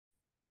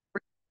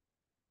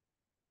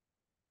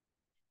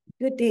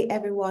Good day,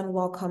 everyone.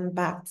 Welcome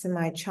back to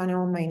my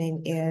channel. My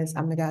name is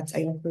Amidat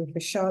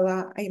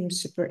Fashola. I am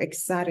super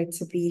excited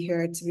to be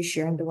here to be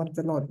sharing the word of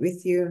the Lord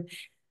with you.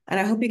 And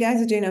I hope you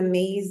guys are doing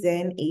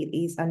amazing. It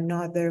is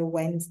another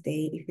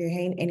Wednesday. If you're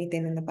hearing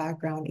anything in the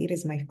background, it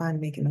is my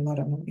fan making a lot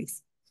of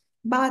noise.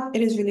 But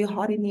it is really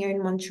hot in here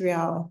in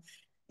Montreal.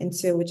 And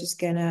so we're just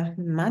gonna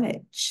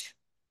manage.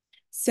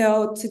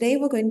 So today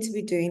we're going to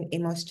be doing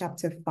Amos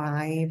chapter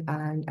 5,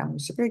 and I'm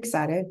super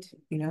excited,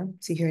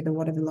 to hear the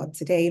word of the Lord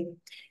today.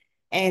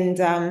 And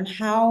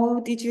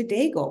how did your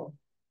day go?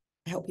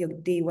 I hope your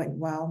day went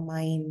well.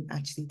 Mine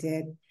actually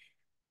did.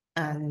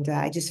 And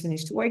I just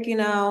finished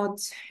working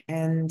out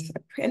and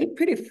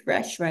pretty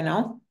fresh right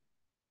now.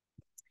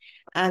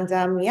 And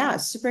yeah,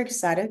 super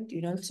excited,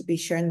 to be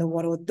sharing the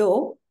word.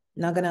 Though,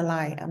 not gonna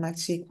lie, I'm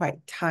actually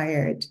quite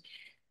tired.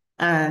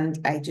 And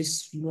I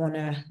just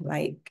wanna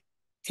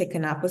take a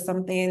nap or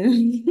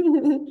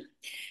something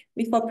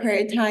before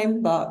prayer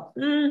time, but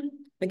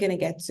we're gonna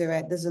get to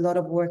it. There's a lot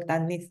of work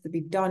that needs to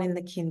be done in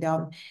the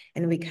kingdom,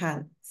 and we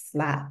can't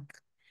slack.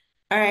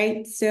 All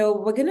right, so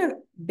we're gonna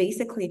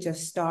basically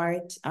just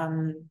start.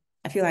 I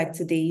feel like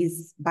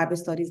today's Bible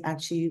study is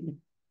actually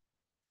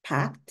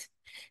packed,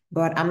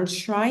 but I'm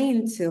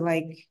trying to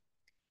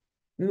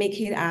make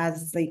it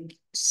as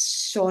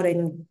short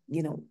and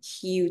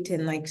cute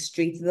and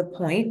straight to the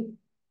point.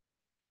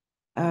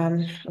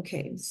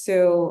 Okay,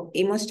 so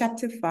Amos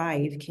chapter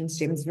 5, King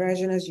James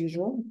Version as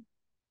usual.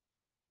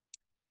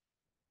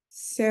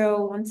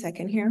 So 1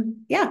 second here.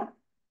 Yeah.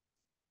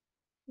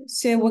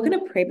 So we're going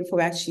to pray before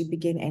we actually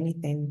begin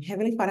anything.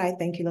 Heavenly Father, I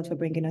thank you, Lord, for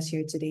bringing us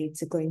here today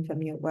to glean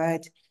from your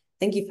word.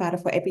 Thank you, Father,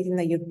 for everything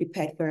that you've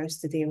prepared for us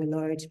today,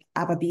 Lord.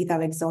 Abba, be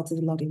thou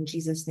exalted, Lord, in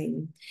Jesus'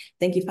 name.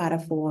 Thank you, Father,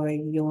 for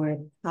your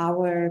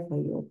power,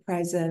 for your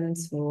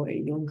presence, for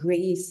your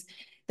grace.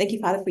 Thank you,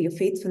 Father, for your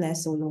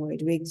faithfulness, O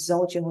Lord. We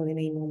exalt your holy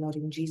name, O Lord,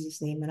 in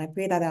Jesus' name. And I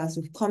pray that as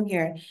we've come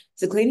here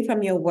to glean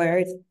from your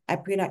word, I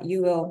pray that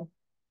you will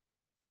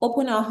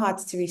open our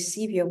hearts to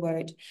receive your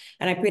word.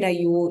 And I pray that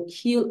you will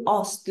heal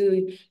us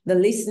through the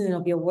listening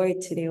of your word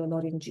today, O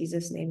Lord, in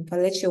Jesus' name.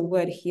 For let your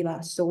word heal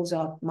our souls,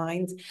 our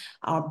minds,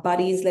 our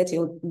bodies. Let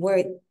your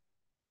word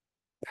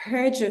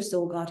purge us,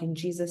 O God, in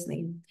Jesus'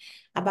 name.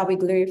 Abba, we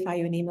glorify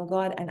your name, O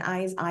God. And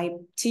as I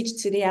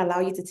teach today, I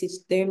allow you to teach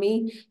through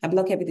me. I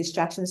block every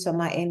distraction from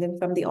my end and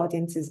from the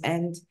audience's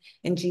end.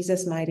 In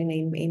Jesus' mighty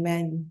name,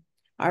 amen.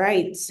 All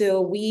right,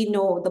 so we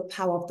know the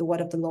power of the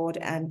word of the Lord,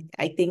 and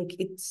I think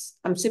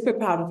I'm super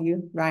proud of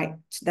you, right,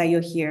 that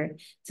you're here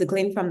to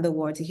glean from the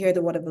word, to hear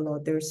the word of the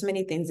Lord. There are so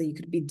many things that you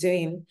could be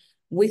doing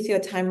with your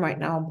time right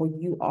now, but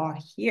you are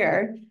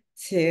here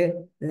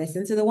to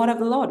listen to the word of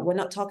the Lord. We're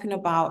not talking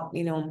about,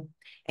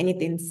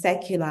 anything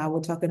secular. We're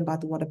talking about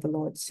the word of the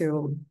Lord.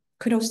 So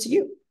kudos to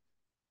you.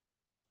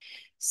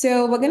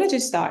 So we're going to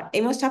just start.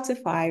 Amos chapter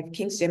 5,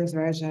 King James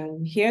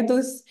Version. Hear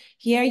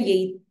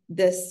ye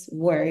this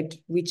word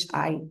which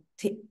I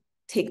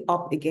take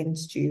up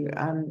against you.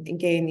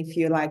 Again, if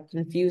you're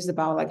confused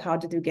about how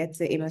did you get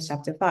to Amos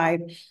chapter 5,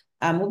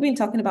 we've been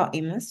talking about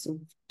Amos. We've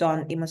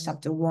done Amos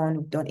chapter 1,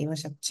 we've done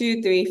Amos chapter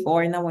 2, 3,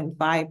 4, and now 1,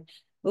 5.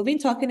 We've been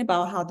talking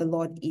about how the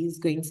Lord is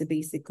going to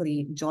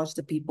basically judge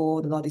the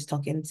people. The Lord is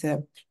talking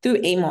through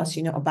Amos,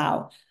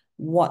 about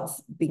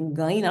what's been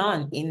going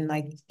on in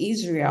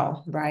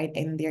Israel, right?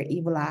 And their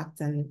evil acts.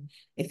 And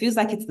it feels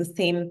like it's the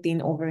same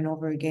thing over and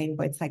over again,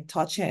 but it's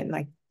touching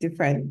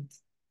different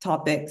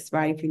topics,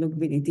 right? If you look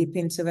really deep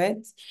into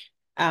it.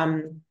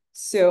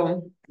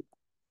 So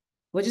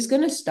we're just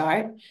gonna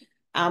start.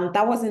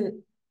 That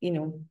wasn't,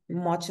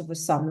 much of a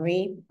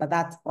summary, but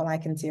that's all I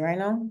can say right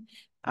now.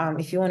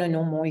 If you want to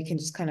know more, you can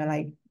just kind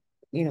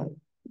of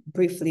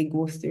briefly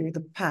go through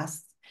the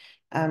past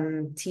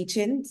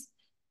teachings.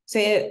 So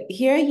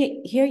hear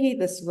ye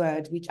this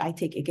word which I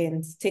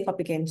take up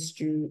against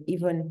you,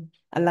 even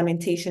a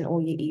lamentation, O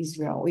ye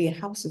Israel, O ye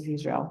house of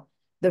Israel.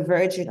 The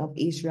virgin of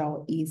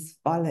Israel is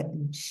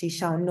fallen, she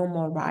shall no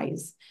more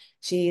rise.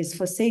 She is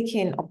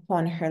forsaken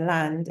upon her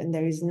land, and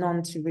there is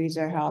none to raise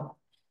her up.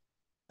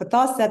 But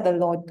thus said the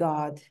Lord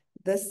God,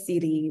 this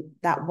city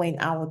that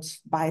went out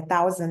by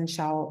 1,000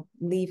 shall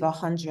leave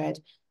 100,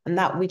 and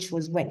that which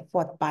was went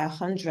forth by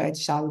 100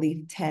 shall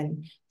leave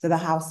 10 to the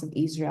house of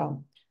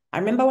Israel. I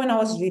remember when I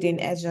was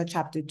reading Ezra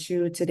chapter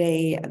 2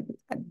 today,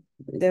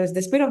 there was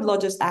the Spirit of the Lord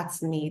just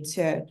asked me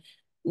to,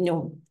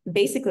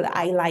 basically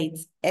highlight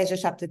Ezra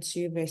chapter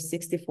 2, verse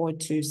 64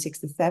 to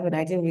 67.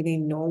 I didn't really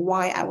know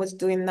why I was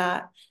doing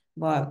that,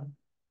 but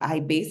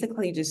I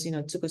basically just,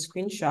 took a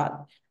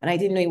screenshot, and I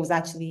didn't know it was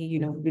actually,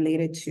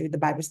 related to the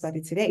Bible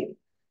study today.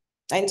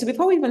 And so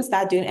before we even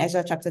start doing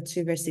Ezra chapter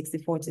 2, verse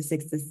 64 to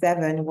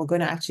 67, we're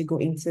going to actually go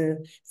into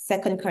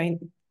 2nd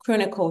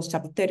Chronicles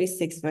chapter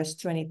 36, verse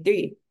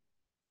 23.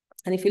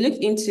 And if you look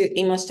into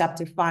Amos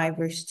chapter 5,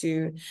 verse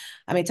 2,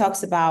 it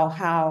talks about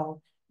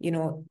how,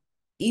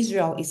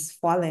 Israel is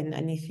fallen.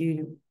 And if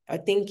you are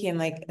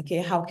thinking okay,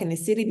 how can a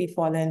city be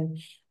fallen?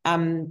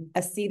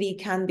 A city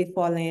can be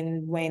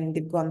fallen when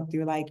they've gone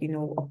through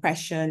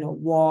oppression or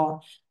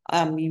war.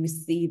 You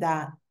see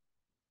that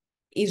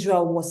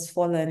Israel was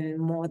fallen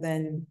more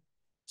than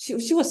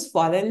she was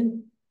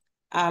fallen,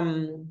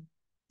 and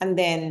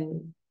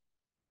then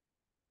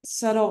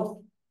sort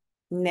of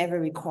never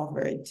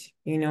recovered,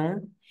 you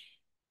know.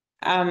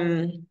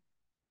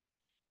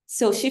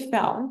 So she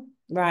fell,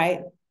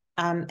 right?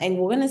 And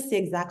we're gonna see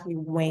exactly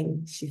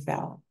when she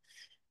fell.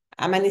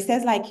 And it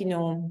says like,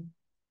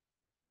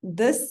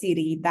 the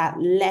city that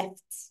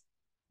left,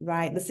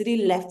 right? The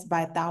city left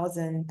by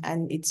 1,000,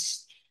 and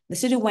the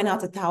city went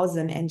out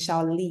 1,000 and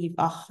shall leave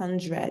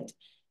 100,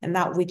 and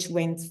that which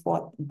went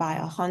forth by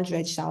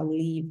 100 shall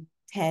leave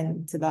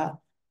 10 to the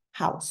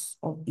house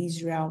of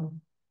Israel.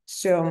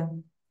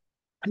 So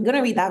I'm going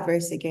to read that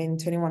verse again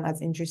to anyone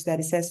that's interested.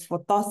 It says,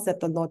 "For thus said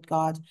the Lord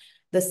God,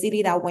 the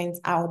city that went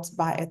out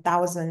by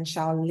 1,000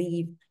 shall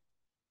leave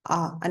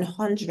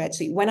 100."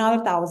 So it went out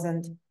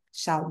 1,000,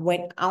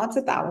 went out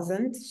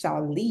 1,000,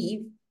 shall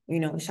leave,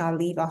 shall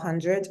leave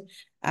 100.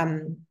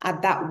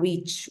 At that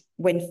which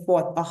went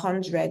forth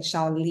 100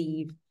 shall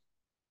leave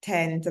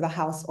 10 to the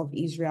house of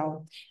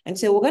Israel. And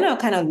so we're going to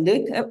kind of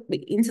look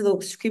into the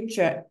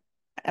scripture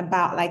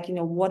about like,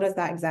 what does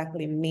that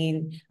exactly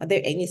mean? Are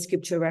there any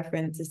scripture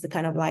references to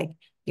kind of like,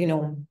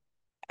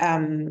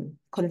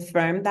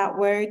 confirm that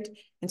word?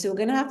 And so we're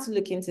going to have to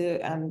look into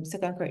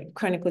Second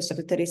Chronicles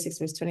chapter 36,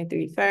 verse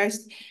 23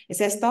 first. It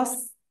says,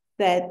 "Thus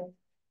said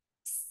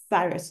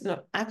Cyrus."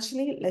 No,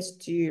 actually, let's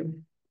do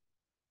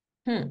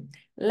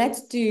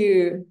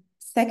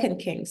Second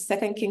Kings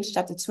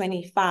chapter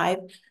 25.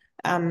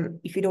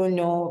 If you don't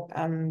know,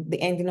 the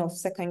ending of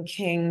Second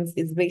Kings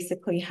is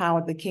basically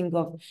how the king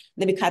of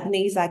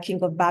Nebuchadnezzar,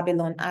 king of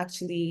Babylon,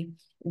 actually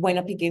went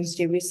up against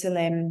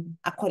Jerusalem,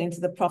 according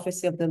to the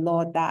prophecy of the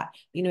Lord, that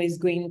is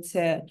going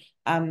to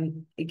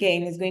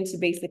is going to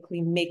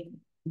basically make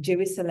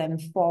Jerusalem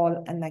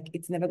fall, and like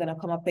it's never going to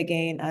come up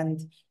again. And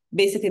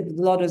basically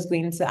the Lord was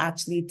going to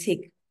actually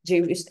take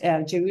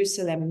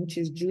Jerusalem, which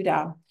is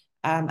Judah,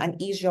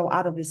 and Israel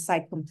out of his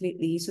sight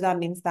completely. So that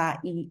means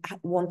that he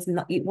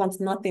wants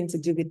nothing to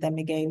do with them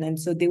again. And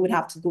so they would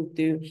have to go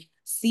through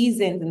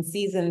seasons and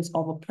seasons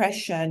of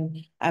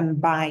oppression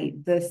by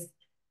this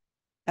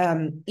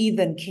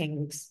heathen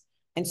kings.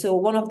 And so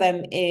one of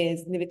them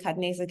is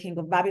Nebuchadnezzar, king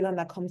of Babylon,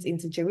 that comes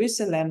into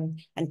Jerusalem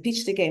and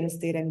pitched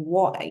against it, and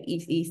war.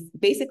 He's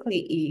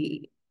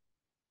basically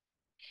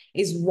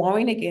is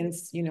warring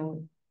against,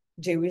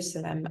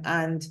 Jerusalem.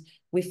 And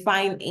we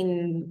find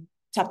in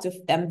chapter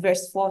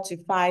verse 4 to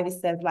 5, it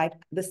says like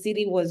the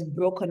city was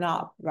broken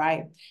up,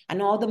 right?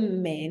 And all the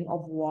men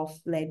of war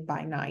fled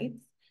by night.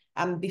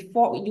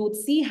 Before you would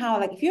see how,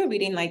 like, if you're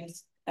reading like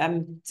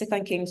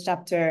Second Kings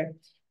chapter,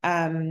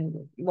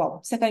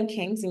 Second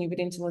Kings, and you're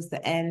reading towards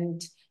the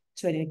end,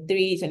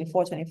 23,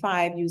 24,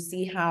 25, you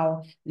see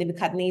how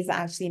Nebuchadnezzar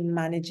actually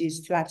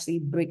manages to actually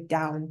break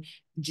down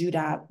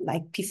Judah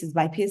like pieces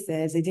by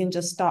pieces. It didn't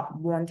just stop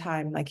one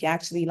time. Like he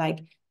actually like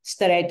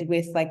started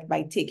with like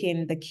by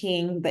taking the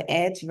king, the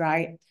edge,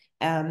 right?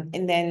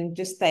 And then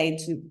just started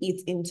to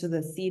eat into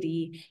the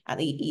city. And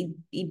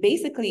he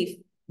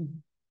basically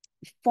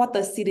fought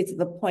the city to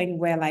the point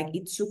where like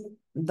it took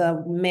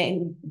the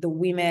men, the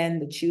women,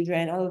 the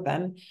children, all of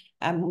them.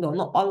 No,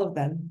 not all of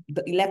them.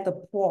 He left the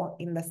poor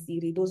in the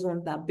city, those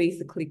ones that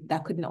basically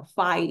that could not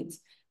fight,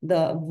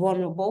 the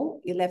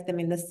vulnerable. He left them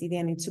in the city,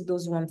 and he took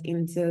those ones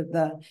into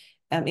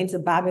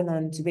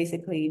Babylon to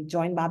basically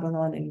join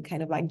Babylon and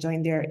kind of like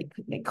join their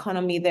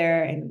economy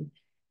there, and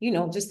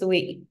just the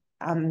way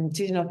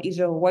children of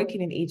Israel were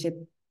working in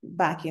Egypt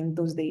back in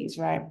those days,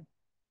 right?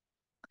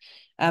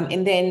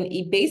 And then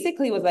he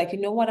basically was like, you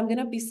know what, I'm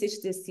gonna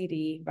besiege this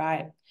city,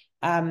 right?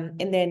 And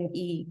then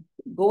he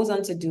goes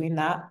on to doing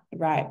that,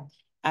 right?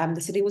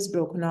 The city was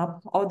broken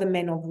up. All the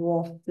men of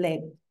war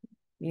fled,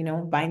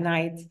 by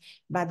night,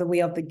 by the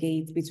way of the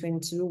gate between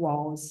two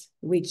walls,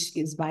 which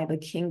is by the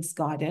king's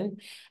garden.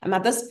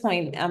 At this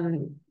point,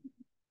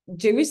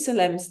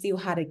 Jerusalem still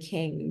had a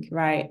king,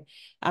 right?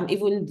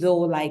 Even though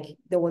like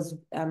there was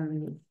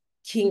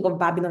king of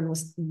Babylon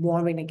was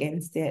warring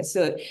against it.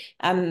 So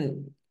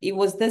it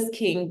was this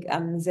king,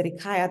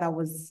 Zedekiah, that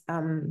was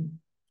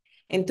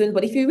enthroned.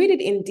 But if you read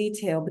it in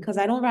detail, because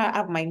I don't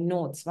have my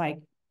notes like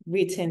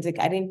written, like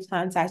I didn't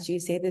plan to actually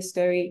say this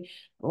story.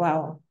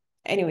 Well,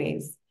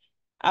 anyways,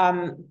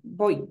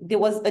 but there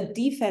was a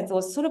defense. It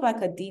was sort of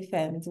like a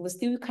defense. It was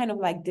still kind of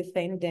like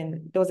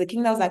defending. There was a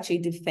king that was actually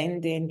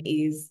defending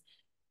his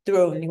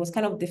throne. He was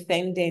kind of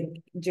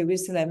defending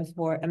Jerusalem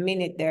for a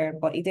minute there,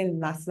 but it didn't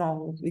last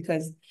long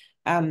because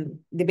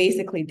they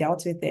basically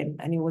dealt with him,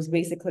 and he was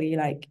basically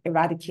like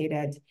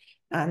eradicated.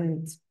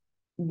 And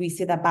we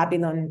see that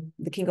Babylon,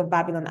 the king of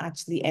Babylon,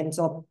 actually ends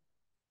up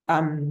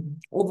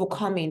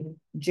overcoming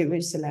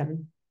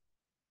Jerusalem.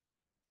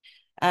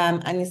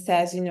 And it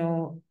says,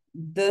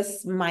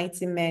 this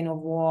mighty men of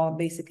war,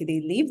 basically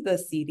they leave the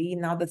city.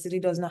 Now the city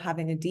does not have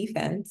any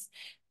defense.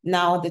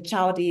 Now the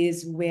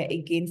Chaldees were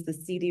against the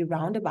city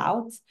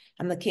roundabout,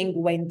 and the king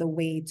went the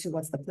way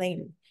towards the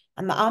plain.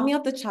 And the army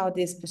of the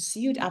Chaldees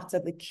pursued after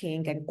the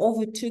king and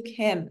overtook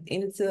him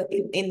in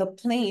the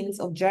plains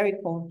of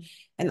Jericho,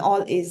 and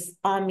all his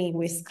army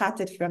were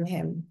scattered from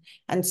him.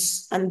 And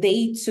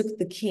they took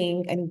the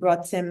king and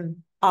brought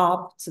him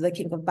up to the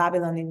king of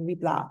Babylon in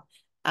Riblah,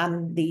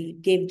 and they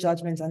gave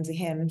judgment unto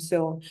him.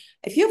 So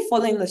if you're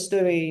following the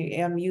story,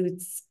 you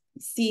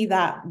see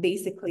that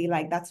basically,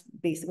 like, that's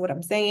basically what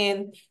I'm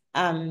saying.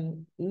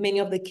 Many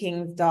of the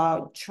kings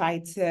that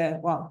tried to,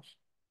 well,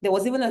 there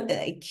was even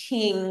a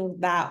king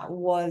that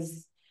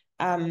was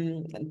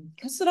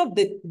sort of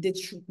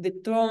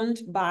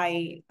dethroned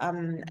by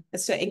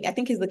so I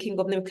think he's the king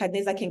of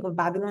Nebuchadnezzar, king of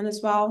Babylon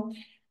as well.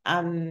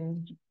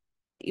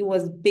 It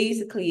was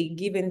basically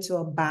given to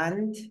a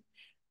band,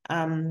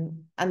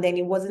 and then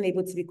he wasn't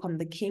able to become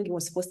the king. He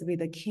was supposed to be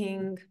the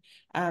king.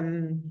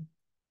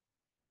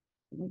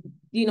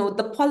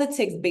 The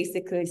politics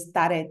basically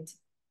started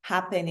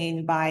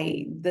happening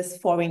by this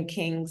foreign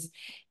kings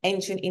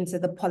entering into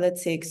the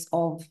politics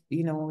of,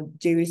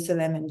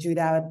 Jerusalem and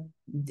Judah,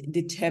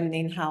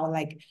 determining how,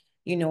 like,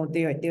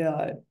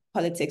 their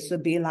politics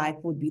would be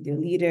like, would be their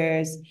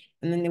leaders.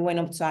 And then they went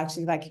up to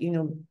actually, like,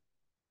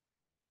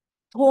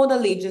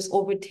 totally just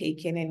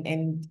overtaking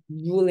and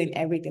ruling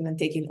everything and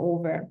taking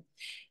over.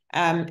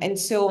 And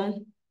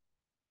so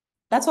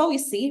that's what we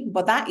see,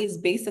 but that is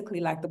basically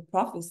like the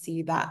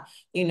prophecy that,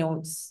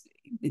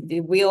 they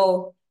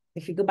will,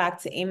 if you go back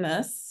to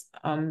Amos,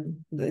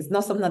 it's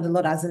not something that the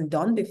Lord hasn't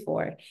done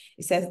before.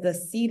 It says the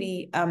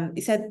city,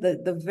 it said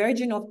the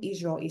virgin of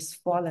Israel is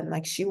fallen,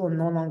 like she will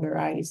no longer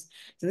rise.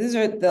 So these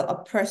are the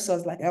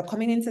oppressors, like they're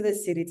coming into the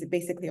city to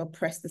basically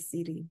oppress the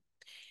city.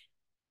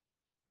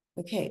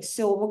 Okay,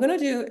 so we're gonna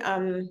do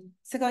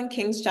 2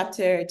 Kings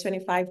chapter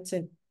 25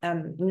 to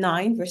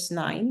 9, verse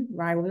 9,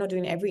 right? We're not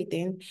doing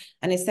everything.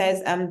 And it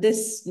says,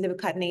 this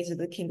Nebuchadnezzar,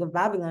 the king of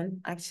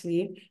Babylon,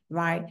 actually,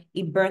 right,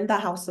 he burned the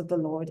house of the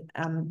Lord,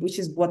 which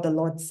is what the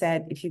Lord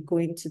said. If you go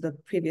into the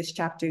previous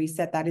chapter, he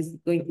said that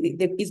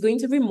he's going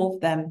to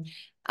remove them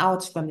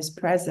out from his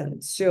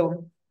presence.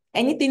 So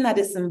anything that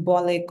is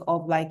symbolic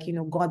of, like,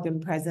 God being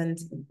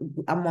present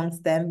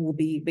amongst them will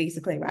be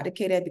basically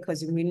eradicated,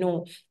 because we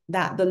know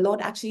that the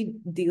Lord actually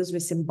deals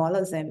with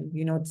symbolism,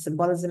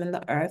 symbolism in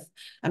the earth.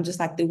 Just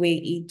like the way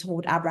he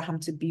told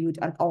Abraham to build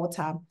an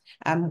altar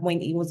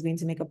when he was going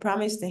to make a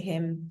promise to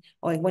him,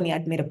 or when he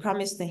had made a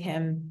promise to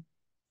him,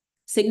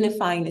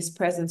 signifying his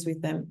presence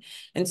with them.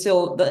 And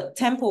so the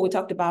temple, we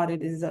talked about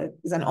it, is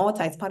an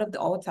altar. It's part of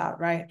the altar,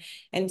 right?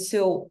 And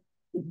so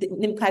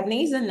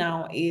Nebuchadnezzar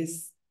now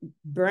is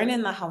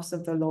burning the house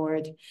of the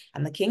Lord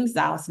and the king's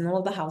house and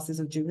all the houses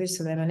of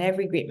Jerusalem, and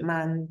every great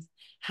man's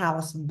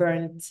house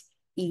burnt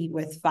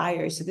with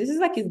fire. So this is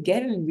like, it's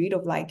getting rid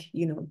of, like,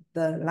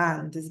 the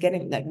land. It's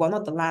getting, like, well,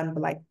 not the land,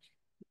 but like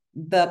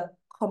the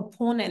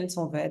components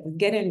of it,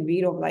 getting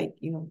rid of, like,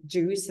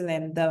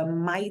 Jerusalem, the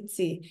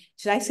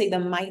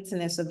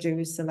mightiness of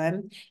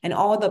Jerusalem, and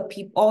all the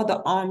people, all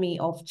the army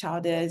of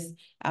Chaldees.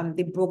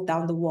 They broke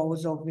down the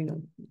walls of,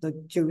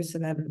 the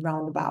Jerusalem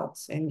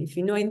roundabouts. And if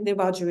you know anything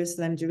about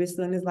Jerusalem,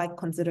 Jerusalem is like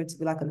considered to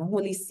be like a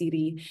holy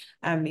city.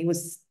 It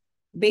was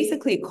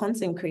basically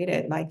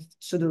consecrated, like,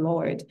 to the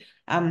Lord.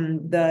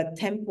 The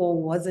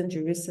temple was in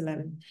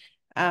Jerusalem.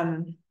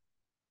 And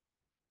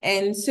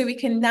so we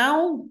can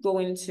now go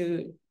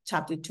into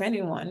chapter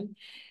 21,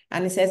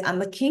 and it says, and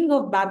the king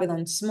of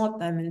Babylon smote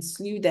them and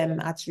slew them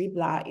at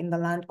Riblah in the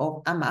land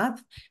of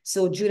Amath.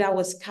 So Judah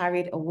was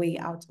carried away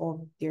out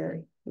of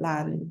their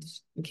land.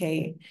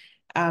 Okay.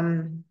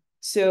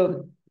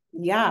 So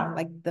yeah,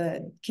 like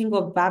the king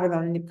of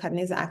Babylon,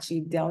 Nebuchadnezzar,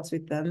 actually dealt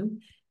with them.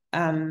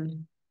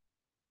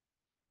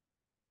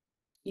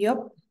 Yep.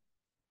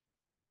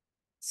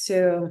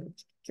 So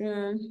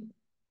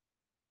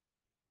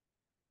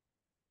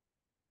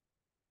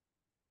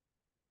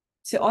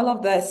so all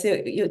of the,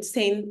 so you're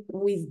saying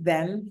with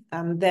them,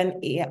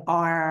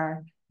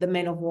 are the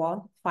men of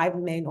war, 5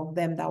 men of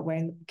them that were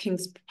in the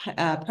king's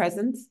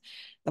presence,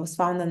 that was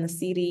found in the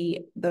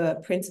city, the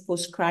principal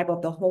scribe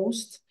of the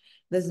host.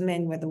 Those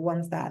men were the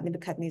ones that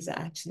Nebuchadnezzar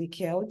actually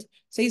killed.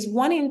 So he's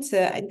wanting to,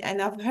 and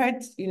I've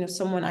heard,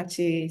 someone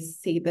actually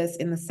say this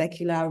in the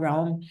secular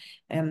realm,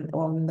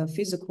 or in the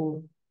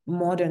physical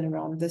modern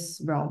realm,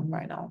 this realm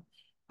right now,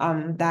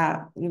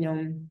 that,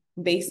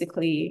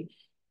 basically,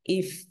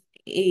 if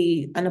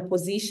an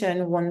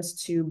opposition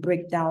wants to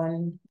break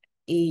down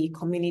a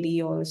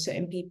community or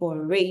certain people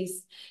or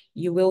race,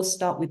 you will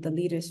start with the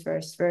leaders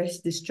first.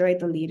 First, destroy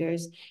the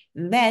leaders,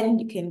 and then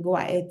you can go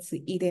ahead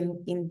to eat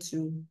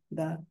into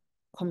the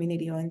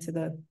community or into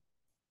the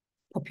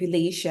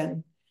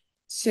population.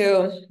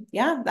 So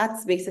yeah,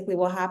 that's basically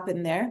what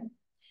happened there.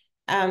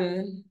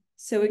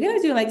 So we're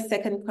gonna do like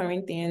 2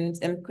 Corinthians,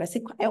 and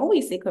I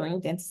always say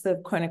Corinthians, so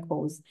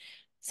Chronicles.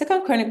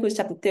 2 Chronicles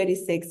chapter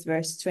 36,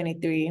 verse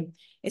 23.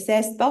 It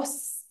says,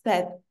 thus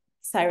said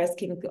Cyrus,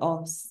 king of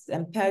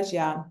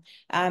Persia.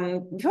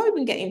 Before we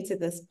even get into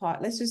this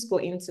part, let's just go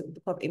into the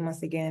book of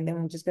Amos again, and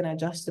then we're just gonna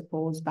adjust the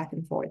polls back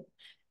and forth.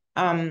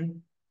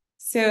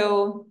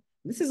 So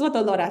this is what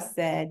the Lord has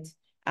said.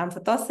 For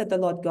thus said the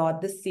Lord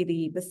God, the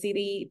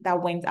city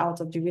that went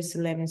out of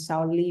Jerusalem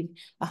shall leave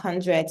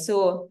 100.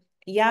 So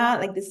yeah,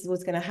 like, this is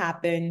what's gonna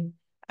happen.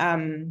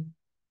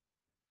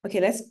 Okay,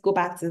 let's go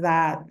back to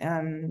that.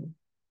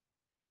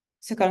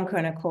 Second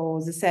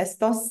Chronicles, it says,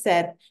 thus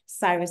said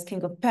Cyrus,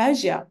 king of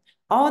Persia,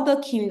 all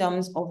the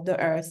kingdoms of the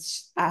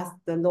earth hath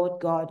the Lord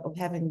God of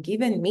heaven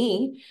given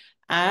me,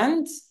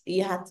 and he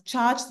hath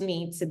charged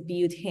me to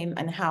build him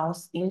an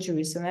house in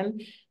Jerusalem,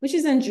 which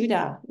is in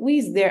Judah. Who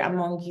is there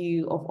among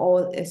you of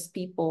all his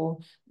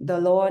people? The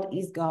Lord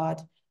is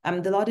God.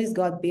 The Lord is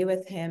God, be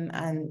with him,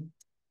 and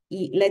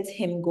let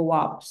him go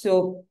up.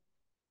 So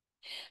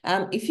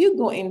if you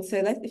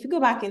go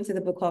back into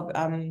the book of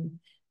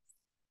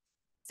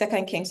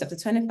Second Kings chapter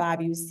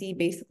 25, you see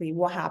basically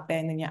what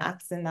happened, and you're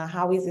asking now,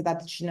 how is it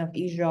that the children of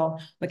Israel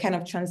were kind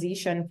of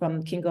transition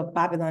from king of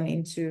Babylon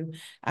into,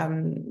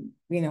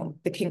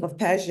 the king of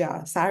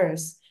Persia,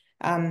 Cyrus.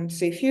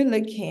 So if you're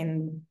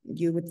looking,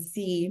 you would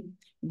see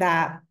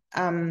that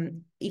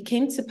it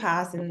came to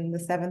pass in the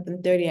 7th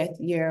and 30th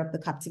year of the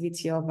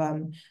captivity of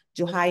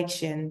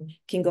Jehoiachin,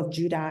 king of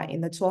Judah,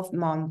 in the 12th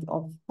month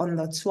on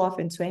the 12th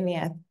and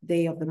 20th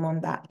day of the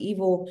month, that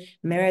evil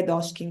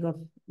Meredosh, king of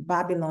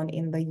Babylon,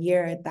 in the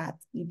year that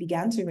he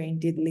began to reign,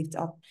 did lift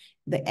up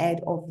the head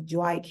of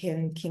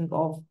Joachim, king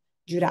of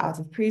Judah, out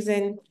of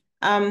prison.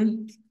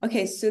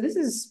 Okay, so this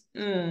is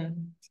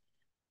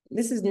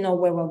not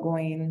where we're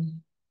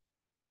going.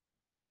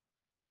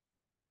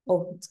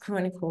 Oh, it's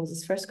Chronicles.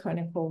 It's First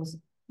Chronicles.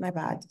 My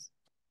bad.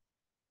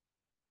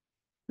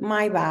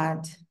 My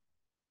bad.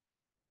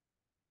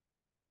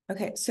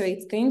 Okay, so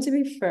it's going to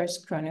be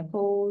First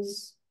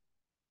Chronicles.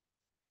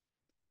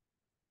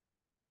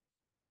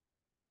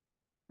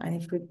 And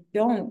if we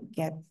don't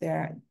get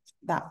there,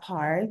 that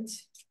part,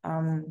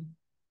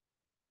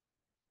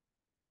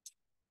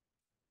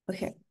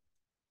 okay.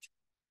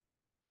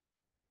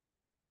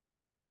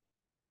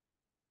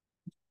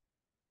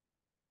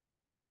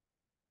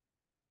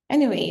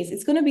 Anyways,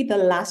 it's going to be the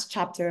last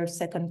chapter of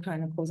Second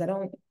Chronicles. I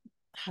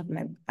have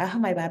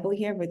my Bible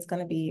here, but it's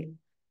going to be,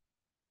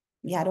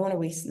 I don't want to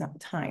waste enough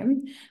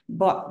time.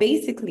 But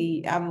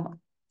basically,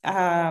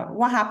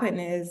 what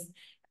happened is,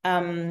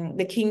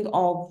 the king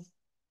of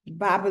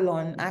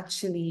Babylon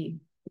actually,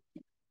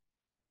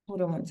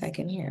 hold on one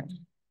second here.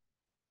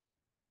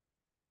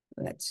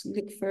 Let's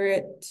look for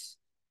it.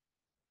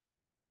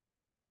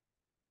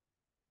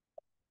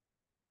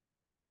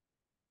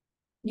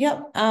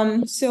 Yep.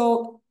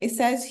 So it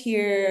says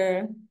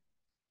here,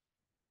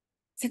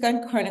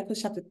 Second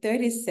Chronicles chapter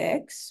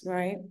 36,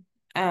 right?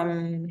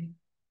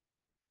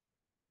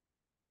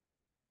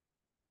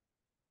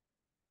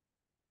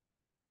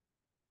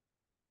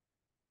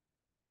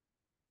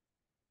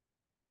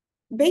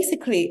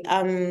 Basically,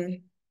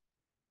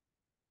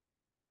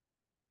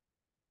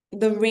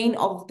 the reign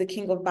of the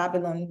king of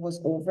Babylon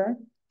was over,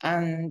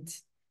 and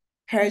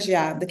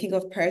Persia, the king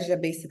of Persia,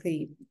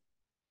 basically,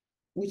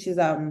 which is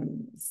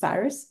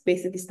Cyrus,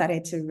 basically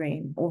started to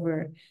reign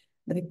over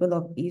the people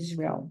of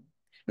Israel.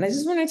 And I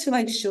just wanted to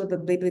like show the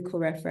biblical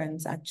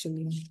reference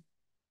actually.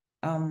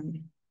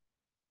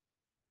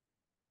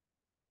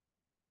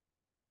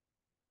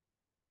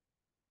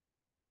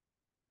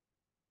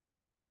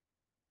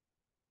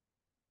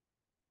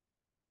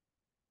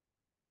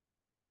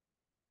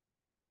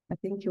 I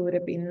think it would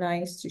have been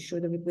nice to show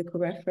the biblical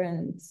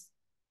reference.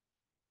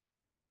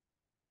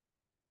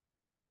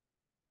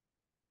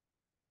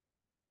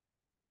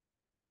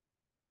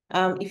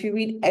 If you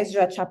read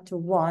Ezra chapter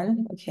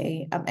 1,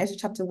 okay, Ezra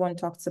chapter 1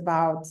 talks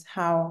about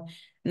how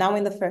now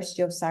in the first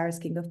year of Cyrus,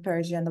 king of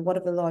Persia, and the word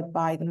of the Lord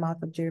by the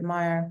mouth of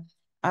Jeremiah.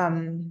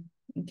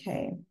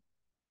 Okay.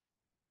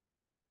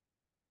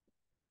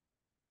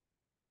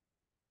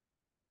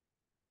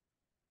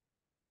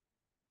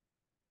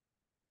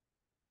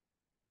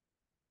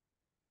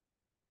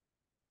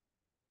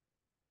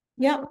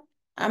 Yeah,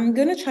 I'm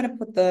gonna try to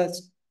put the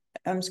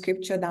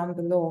scripture down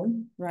below,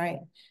 right?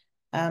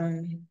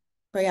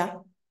 But yeah,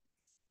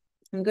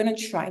 I'm gonna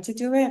try to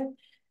do it.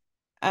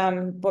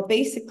 But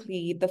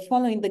basically,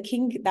 the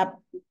king that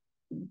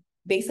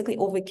basically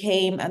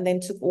overcame and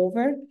then took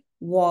over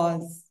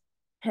was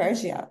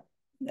Persia,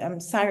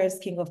 Cyrus,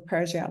 king of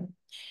Persia.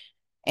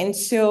 And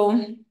so,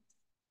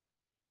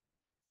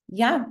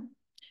 yeah.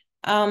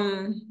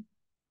 So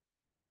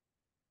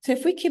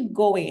if we keep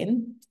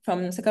going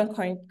from Second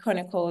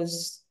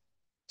Chronicles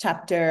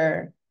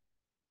chapter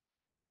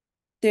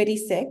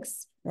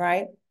 36,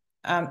 right?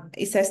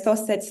 It says,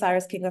 thus said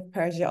Cyrus, king of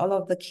Persia, all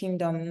of the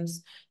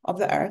kingdoms of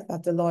the earth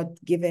that the Lord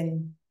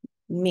given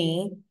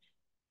me,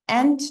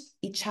 and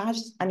he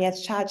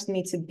has charged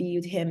me to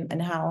build him an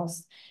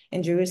house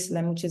in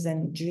Jerusalem, which is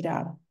in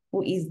Judah.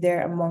 Who is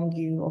there among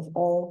you of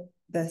all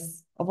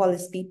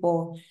his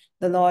people?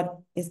 The Lord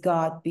is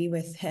God, be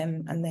with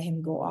him, and let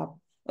him go up.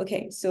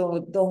 Okay,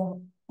 so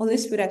the Holy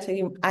Spirit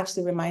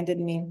actually reminded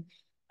me.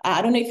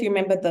 I don't know if you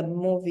remember the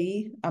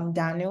movie,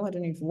 Daniel. I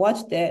don't know if you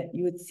watched it.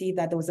 You would see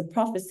that there was a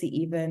prophecy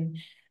even.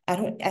 I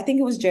think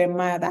it was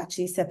Jeremiah that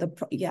actually said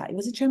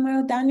was it Jeremiah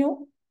or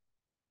Daniel?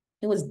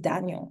 It was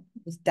Daniel.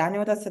 It was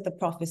Daniel that said the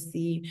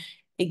prophecy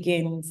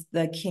against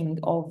the king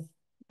of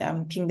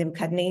King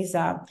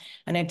Nebuchadnezzar.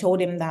 And I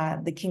told him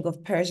that the king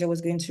of Persia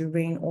was going to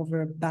reign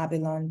over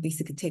Babylon,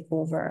 basically take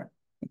over.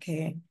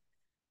 Okay.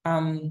 I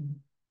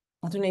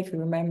don't know if you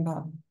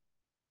remember.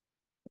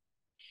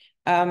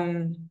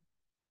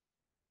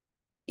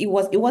 It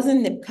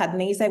wasn't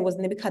Nebuchadnezzar, it was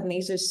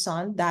Nebuchadnezzar's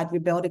son that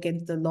rebelled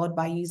against the Lord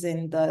by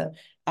using the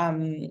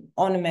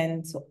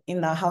ornaments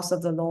in the house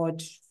of the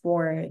Lord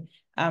for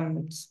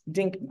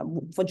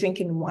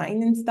drinking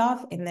wine and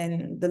stuff. And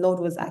then the Lord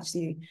was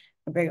actually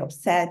very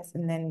upset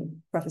and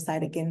then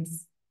prophesied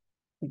against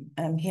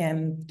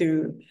him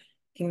through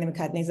King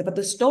Nebuchadnezzar. But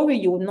the story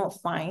you will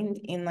not find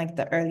in like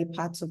the early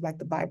parts of like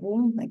the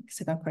Bible, like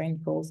Second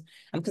Chronicles.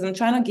 Because I'm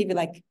trying to give you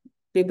like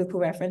biblical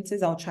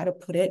references. I'll try to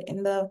put it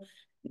in the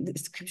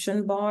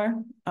description bar.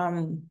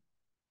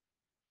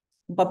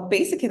 But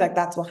basically, like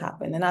that's what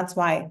happened, and that's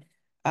why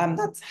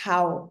that's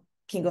how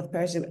King of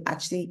Persia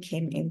actually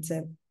came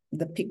into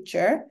the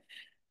picture.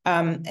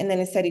 And then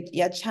it said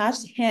it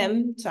charged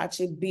him to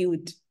actually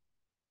build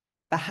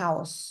the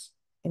house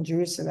in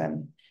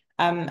Jerusalem.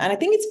 And I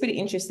think it's pretty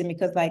interesting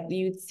because like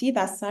you see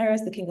that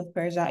Cyrus, the king of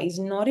Persia, is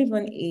not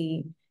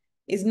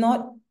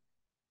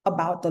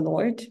about the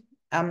Lord.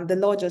 The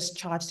Lord just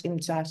charged him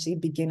to actually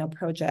begin a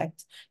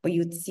project. But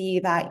you'd see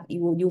that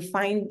you'll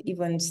find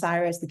even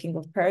Cyrus, the king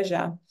of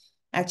Persia,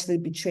 actually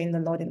betraying the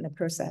Lord in the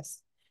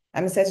process.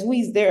 And it says, who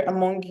is there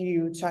among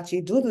you to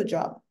actually do the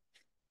job?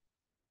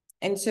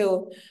 And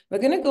so we're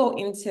going to go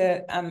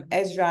into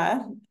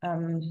Ezra,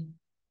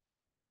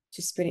 which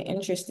is pretty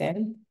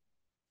interesting.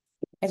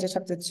 Ezra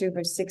chapter 2,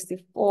 verse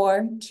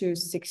 64 to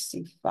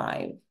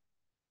 65.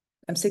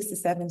 I'm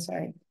 67,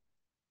 sorry.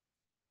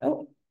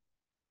 Oh,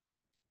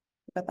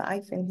 got the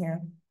hyphen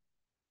here.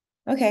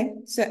 Okay,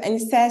 so and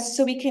it says,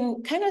 so we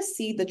can kind of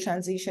see the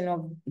transition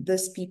of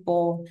this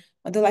people.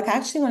 Although, like, I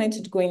actually wanted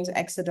to go into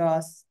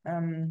Exodus.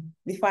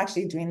 Before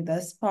actually doing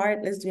this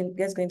part, let's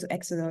go into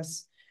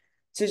Exodus.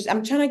 So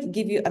I'm trying to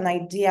give you an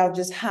idea of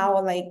just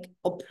how like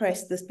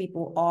oppressed these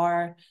people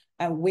are,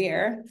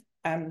 where,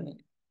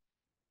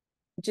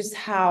 just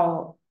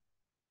how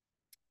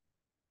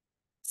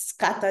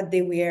scattered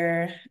they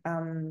were.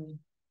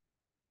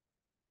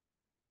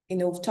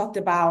 We've talked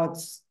about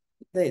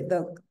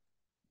the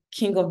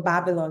king of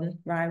Babylon,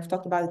 right? We've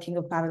talked about the king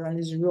of Babylon,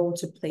 his role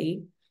to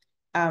play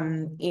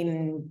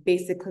in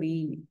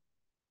basically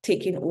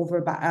taking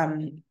over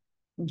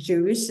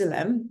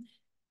Jerusalem,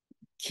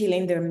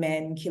 killing their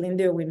men, killing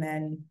their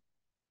women.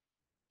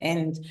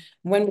 And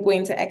when we go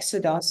into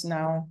Exodus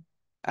now,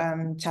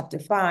 chapter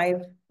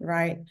 5,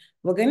 right,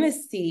 we're going to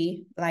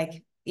see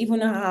like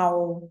even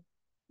how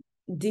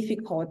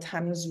difficult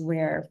times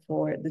were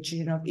for the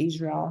children of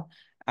Israel.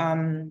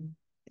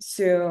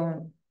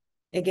 So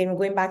again, we're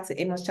going back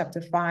to Amos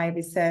chapter 5.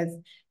 It says,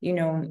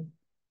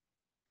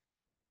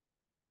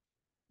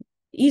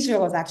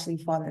 Israel was actually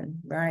fallen,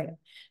 right?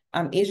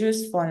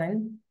 Israel's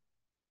fallen.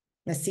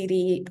 The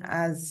city,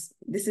 as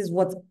this is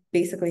what's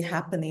basically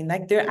happening.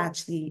 Like they're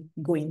actually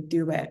going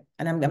through it,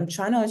 and I'm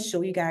trying to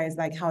show you guys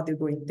like how they're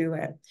going through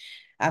it.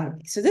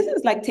 So this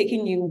is like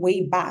taking you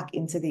way back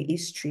into the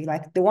history,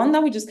 like the one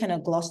that we just kind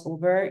of glossed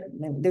over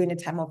during the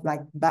time of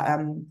like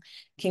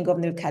King of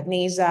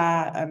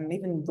Nebuchadnezzar,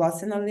 even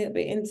glossing a little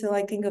bit into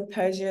like King of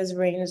Persia's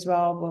reign as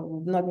well, but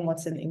we're not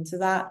glossing into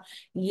that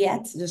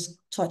yet, just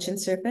touching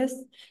surface.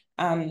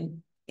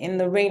 In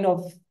the reign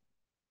of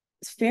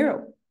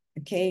Pharaoh,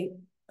 okay,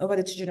 over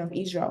the children of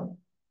Israel.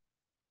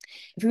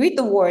 If you read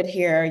the word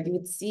here, you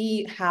would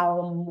see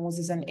how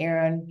Moses and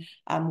Aaron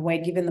were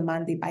given the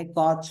mandate by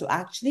God to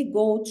actually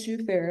go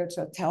to Pharaoh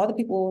to tell the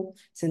people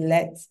to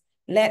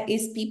let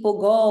his people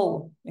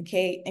go.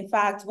 Okay. In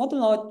fact, what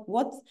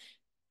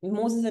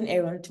Moses and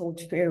Aaron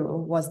told Pharaoh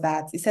was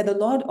that he said, the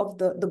Lord of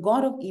the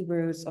God of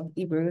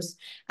Hebrews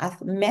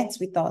hath met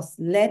with us.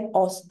 Let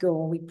us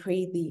go, we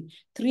pray thee,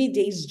 3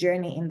 days'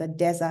 journey in the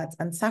desert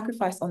and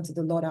sacrifice unto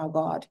the Lord our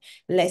God,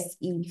 lest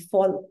he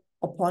fall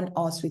upon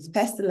us with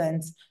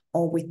pestilence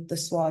or with the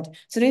sword.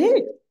 So they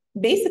didn't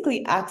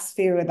basically ask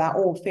Pharaoh that,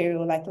 oh,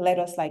 Pharaoh, like, let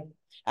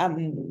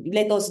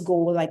us go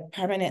like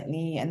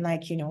permanently. And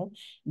like,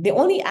 they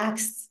only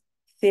asked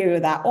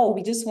Pharaoh that, oh,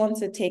 we just want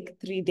to take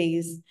 3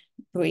 days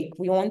break.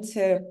 We want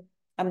to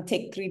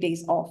take 3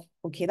 days off.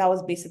 Okay, that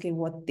was basically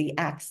what they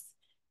asked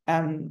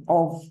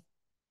of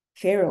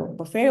Pharaoh.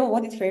 But Pharaoh,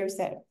 what did Pharaoh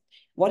say?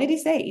 What did he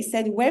say? He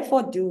said,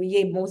 wherefore do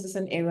ye, Moses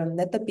and Aaron,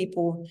 let the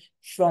people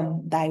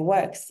from thy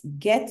works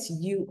get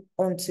you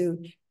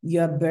onto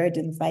your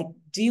burdens. Like,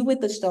 deal with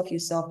the stuff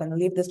yourself and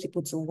leave those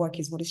people to work,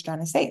 is what he's trying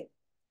to say.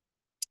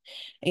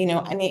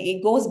 And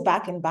it goes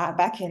back and back,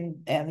 back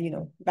and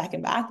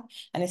back.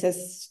 And it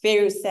says,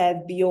 Pharaoh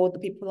said, behold, the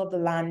people of the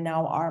land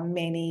now are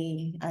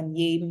many, and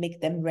ye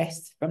make them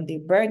rest from their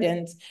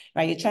burdens,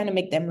 right? You're trying to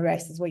make them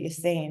rest is what you're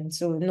saying.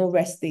 So no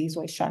rest day is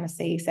what he's trying to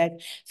say. He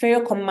said,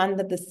 Pharaoh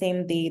commanded the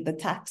same day the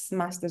tax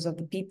masters of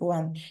the people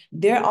and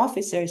their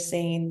officers,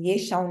 saying, ye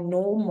shall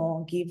no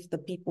more give the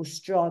people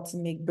straw to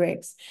make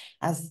bricks,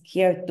 as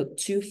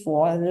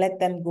heretofore, let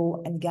them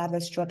go and gather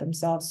straw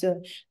themselves.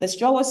 So the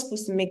straw was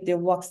supposed to make their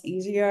works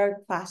easier,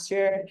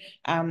 faster.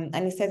 And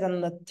it says,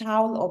 on the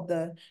towel of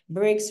the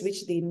bricks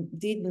which they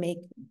did make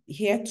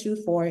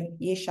heretofore,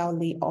 ye shall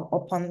lay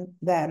upon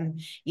them,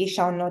 ye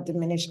shall not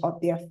diminish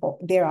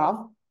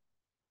thereof,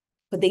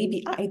 for they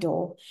be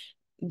idle.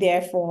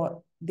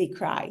 Therefore, they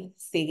cry,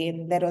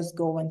 saying, let us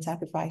go and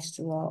sacrifice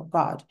to our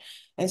God.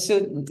 And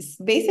so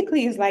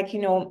basically it's like,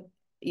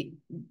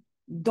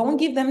 don't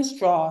give them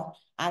straw.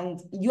 And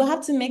you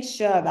have to make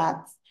sure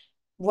that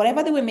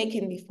whatever they were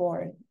making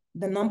before,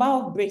 the number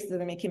of bricks they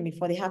were making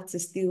before, they have to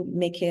still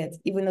make it,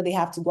 even though they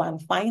have to go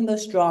and find the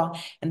straw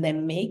and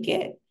then make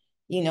it,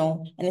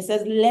 And it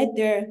says,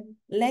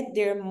 let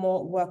their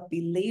more work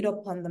be laid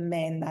upon the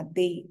men, that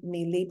they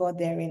may labor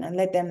therein, and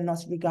let them not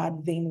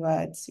regard vain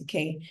words.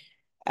 Okay.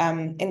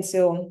 And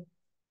so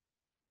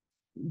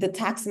the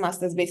tax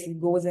masters basically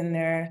goes in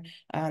there,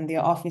 and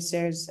their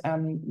officers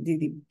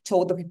they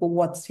told the people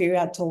what Pharaoh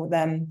had told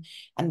them,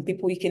 and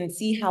people, you can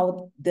see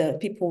how the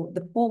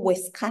poor were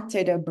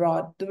scattered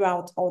abroad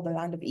throughout all the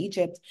land of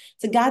Egypt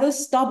to gather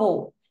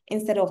stubble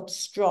instead of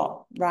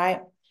straw,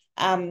 right?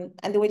 And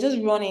they were just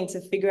running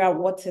to figure out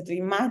what to do.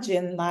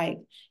 Imagine, like,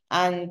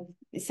 and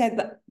it said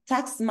that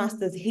tax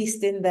masters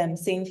hastened them,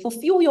 saying,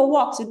 fulfill your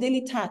work, your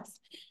daily tax,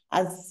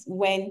 as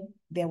when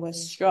there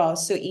was straw.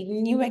 So he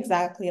knew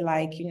exactly,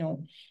 like,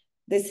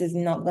 this is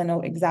not going to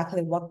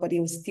exactly work, but he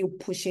was still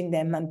pushing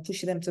them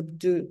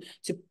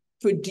to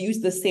produce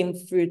the same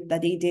fruit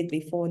that they did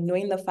before,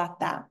 knowing the fact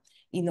that,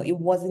 it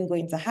wasn't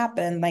going to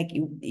happen. Like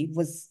it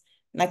was,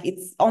 like,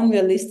 it's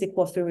unrealistic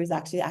what Pharaoh is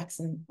actually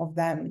asking of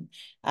them.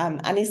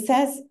 And it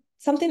says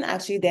something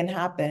actually then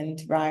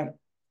happened, right?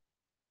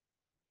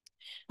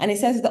 And it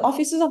says, the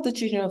officers of the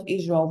children of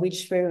Israel,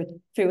 which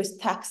Pharaoh's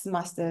tax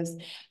masters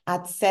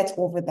had set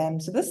over them.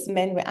 So these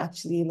men were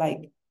actually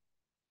like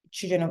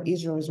children of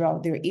Israel as well.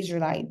 They were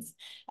Israelites.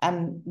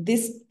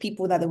 These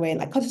people that they were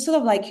like, sort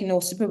of like,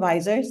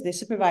 supervisors. The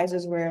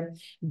supervisors were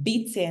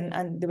beaten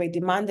and they were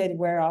demanded,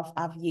 whereof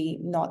have ye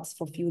not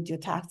fulfilled your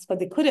task? But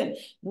they couldn't.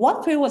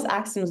 What Pharaoh was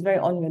asking was very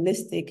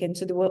unrealistic. And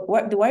so they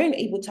weren't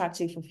able to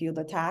actually fulfill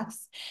the task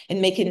in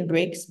making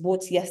bricks,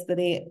 both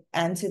yesterday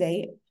and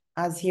today,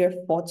 as here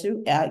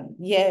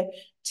year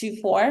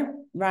 2-4,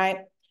 right?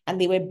 And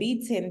they were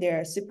beating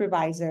their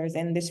supervisors,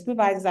 and the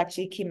supervisors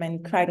actually came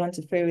and cried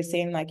unto Pharaoh,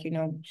 saying, like,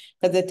 because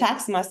the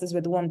tax masters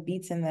were the one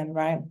beating them,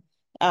 right?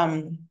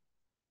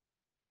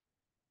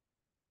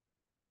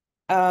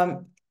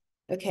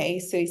 Okay,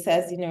 so he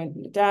says,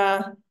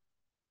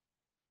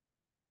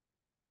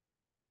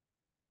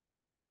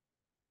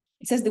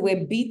 it says they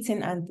were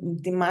beaten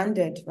and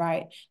demanded,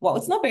 right? Well,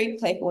 it's not very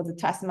clear what the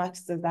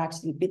taskmasters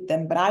actually beat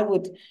them, but I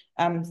would,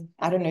 I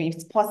don't know if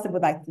it's possible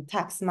like the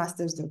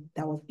taskmasters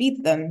that would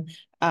beat them,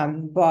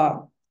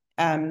 but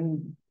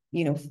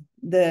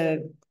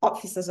the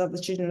officers of the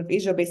children of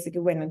Israel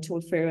basically went and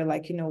told Pharaoh,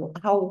 like,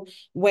 how,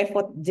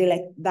 wherefore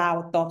dealest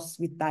thou thus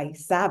with thy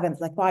servants?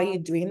 Like, why are you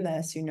doing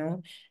this,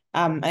 And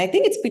I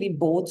think it's pretty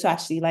bold to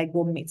actually like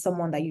go meet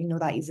someone that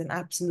that is an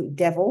absolute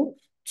devil,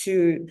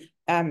 to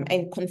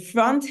and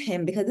confront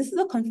him, because this is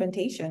a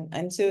confrontation.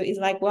 And so it's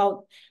like,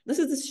 well, this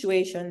is the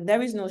situation.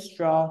 There is no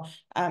straw,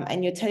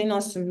 and you're telling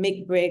us to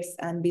make bricks,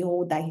 and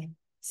behold, thy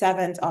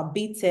servants are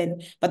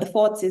beaten, but the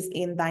fault is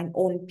in thine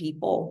own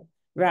people,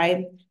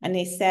 right? And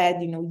they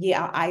said, ye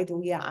are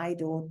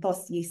idle,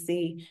 thus ye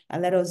say,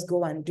 and let us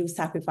go and do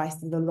sacrifice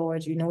to the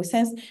Lord,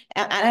 since,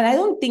 and I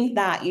don't think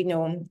that,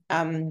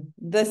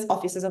 this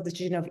officers of the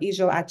children of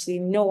Israel actually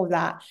know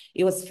that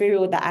it was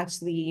Pharaoh that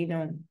actually,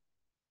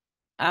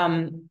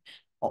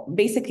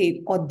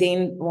 basically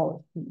ordained,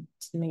 well,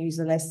 to use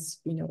a less,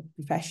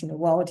 professional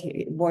word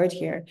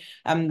here,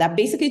 that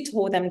basically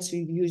told them to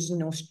use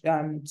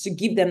to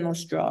give them no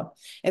straw.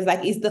 It's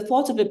like, it's the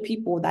fault of the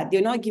people that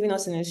they're not giving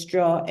us any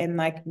straw, and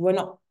like we're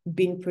not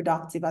being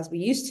productive as we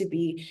used to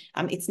be.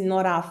 It's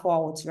not our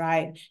fault,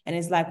 right? And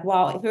it's like,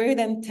 wow, if Pharaoh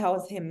then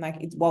tells him, like,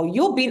 well,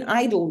 you're being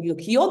idle,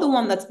 you're the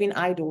one that's been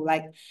idle,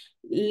 like,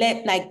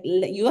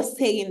 you're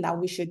saying that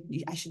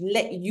I should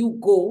let you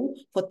go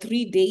for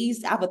 3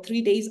 days, have a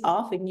 3 days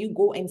off, and you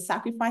go and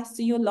sacrifice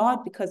to your Lord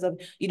because of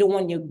you don't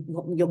want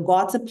your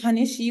God to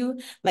punish you.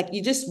 Like,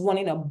 you just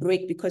wanting a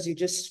break because you're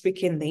just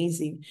freaking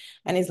lazy.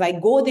 And it's like,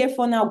 go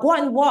therefore now, go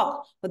and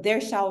walk, but there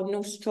shall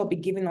no straw be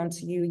given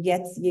unto you,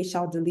 yet ye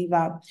shall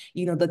deliver,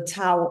 the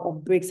tower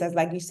of bricks. As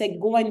like you said,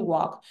 go and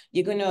walk.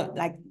 You're gonna,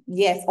 like,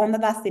 yes, under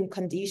that same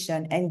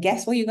condition. And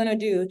guess what you're gonna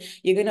do?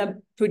 You're gonna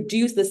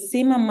produce the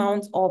same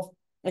amount of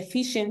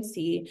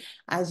efficiency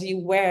as you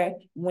were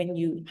when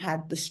you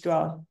had the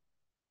straw,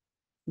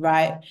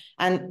 right?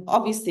 And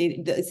obviously,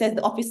 it says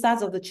the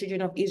officers of the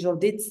children of Israel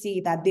did see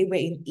that they were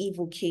in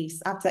evil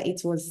case after it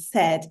was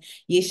said,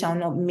 ye shall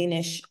not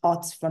minish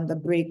aught from the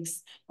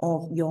bricks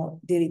of your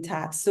daily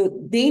task. So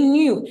they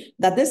knew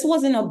that this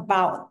wasn't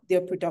about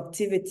their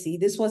productivity.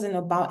 This wasn't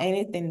about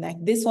anything.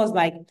 Like, this was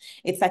like,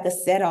 it's like a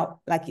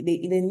setup. Like, they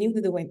knew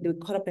that they were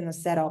caught up in a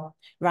setup,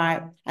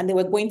 right? And they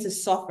were going to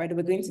suffer. They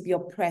were going to be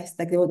oppressed.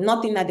 Like, there was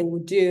nothing that they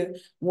would do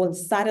will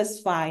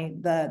satisfy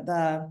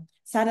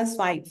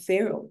satisfy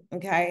Pharaoh,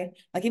 okay?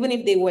 Like, even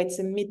if they were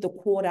to meet the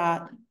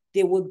quota,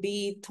 they would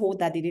be told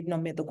that they did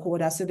not meet the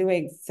quota. So they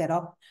were set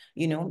up,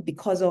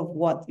 because of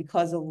what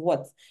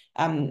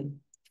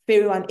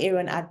Pharaoh and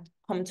Aaron had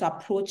come to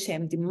approach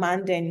him,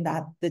 demanding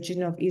that the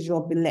children of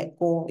Israel be let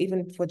go,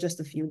 even for just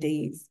a few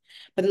days.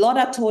 But the Lord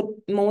had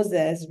told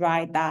Moses,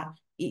 right, that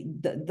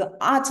the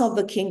heart of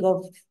the king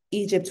of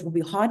Egypt will be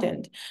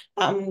hardened.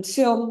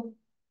 So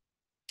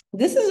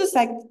this is just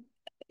like,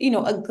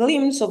 a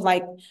glimpse of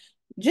like,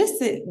 just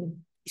to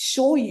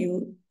show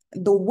you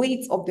the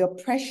weight of the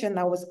oppression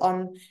that was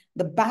on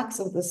the backs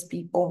of these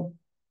people,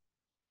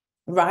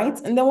 right?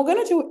 And then we're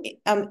going to do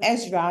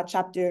Ezra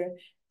chapter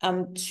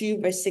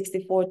 2, verse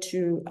 64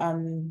 to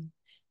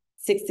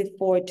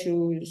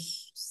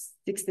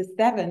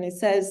 67. It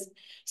says,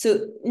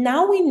 so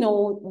now we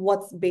know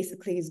what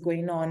basically is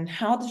going on,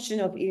 how the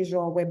children of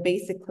Israel were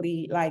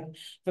basically like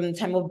from the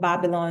time of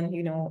Babylon,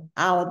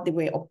 out,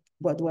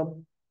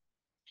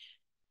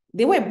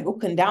 they were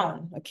broken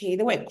down, okay?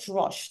 They were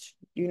crushed,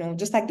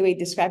 just like the way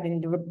described in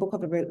the book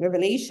of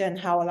Revelation,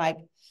 how like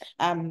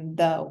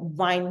the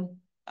vine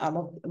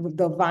of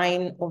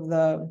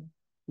the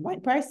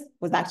winepress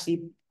was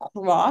actually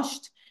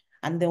crushed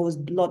and there was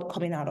blood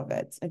coming out of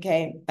it,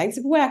 okay? Like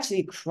people were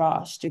actually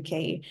crushed,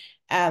 okay?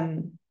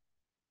 And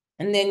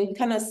then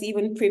kind of see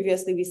even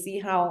previously, we see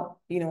how,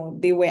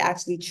 they were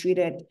actually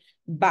treated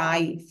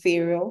by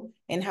Pharaoh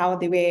and how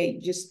they were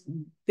just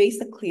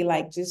basically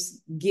like just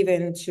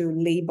given to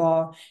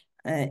labor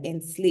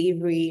in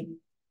slavery.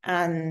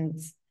 And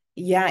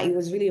yeah, it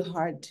was really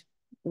hard.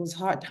 It was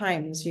hard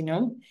times,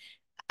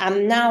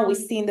 And now we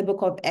see in the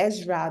book of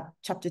Ezra,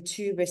 chapter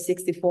 2, verse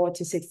 64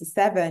 to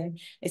 67,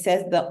 it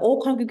says the whole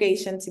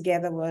congregation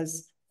together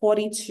was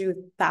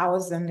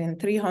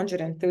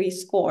 42,303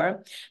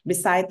 score,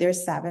 beside their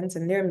servants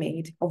and their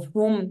maid, of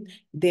whom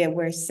there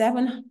were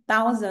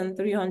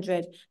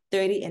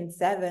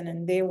 7,337,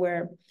 and there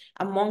were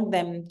among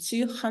them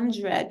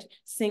 200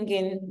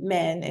 singing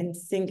men and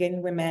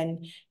singing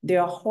women.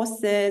 There are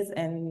horses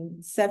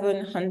and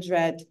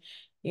 700,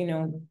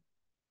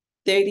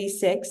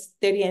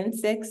 30 and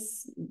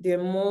 6, their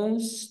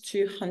mules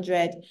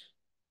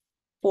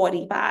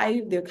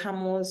 245, their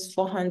camels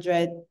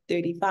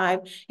 435.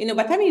 By the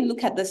time you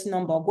look at this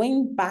number,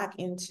 going back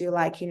into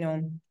like,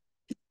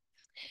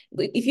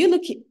 if you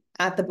look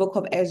at the book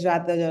of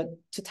Ezra, the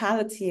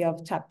totality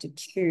of chapter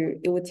 2,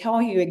 it would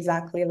tell you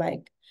exactly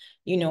like,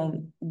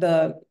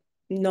 the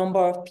number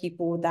of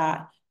people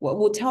that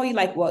will tell you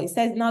like, well, it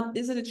says not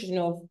these are the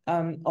children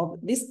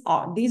these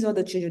are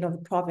the children of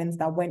the province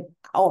that went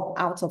up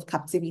out of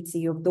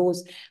captivity, of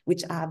those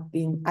which had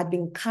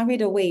been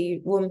carried away,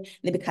 whom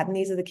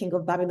Nebuchadnezzar, the king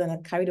of Babylon,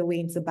 had carried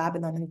away into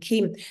Babylon, and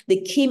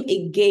they came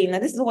again. Now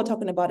this is what we're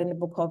talking about in the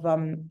book of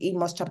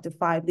Amos chapter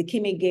 5. They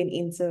came again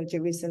into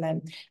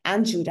Jerusalem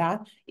and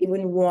Judah,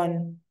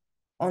 everyone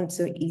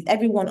unto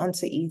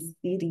his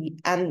city.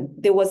 And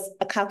there was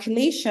a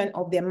calculation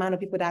of the amount of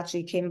people that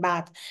actually came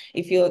back.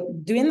 If you're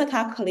doing the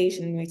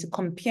calculation, you need to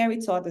compare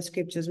it to other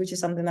scriptures, which is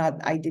something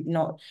that I did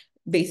not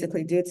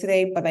basically do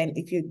today. But then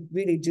if you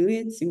really do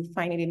it, you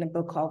find it in the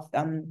book of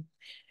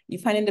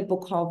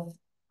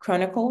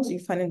Chronicles, you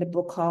find in the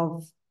book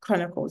of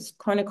Chronicles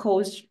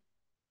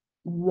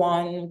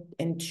 1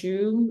 and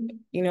 2,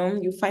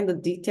 you find the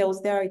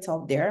details there, it's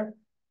all there.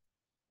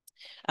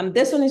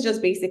 This one is just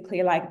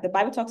basically like the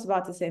Bible talks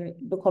about this in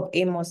the book of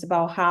Amos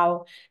about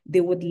how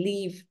they would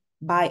leave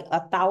by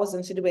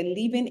 1,000. So they were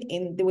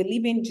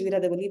leaving Judah,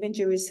 they were leaving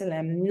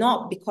Jerusalem,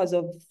 not because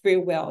of free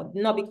will,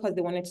 not because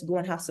they wanted to go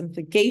and have some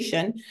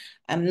vacation,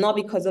 not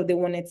because they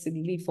wanted to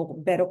leave for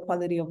better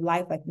quality of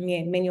life, like me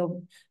and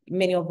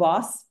many of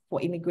us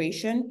for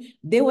immigration.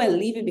 They were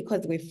leaving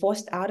because they were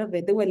forced out of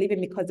it. They were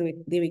leaving because they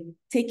were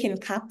taken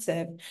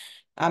captive.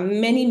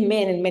 Many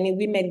men and many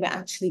women were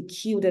actually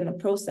killed in the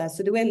process.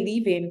 So they were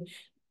leaving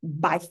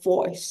by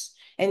force.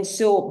 And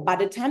so by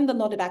the time the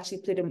Lord had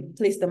actually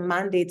placed the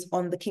mandate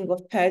on the king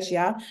of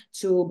Persia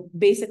to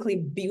basically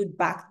build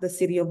back the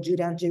city of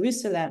Judah and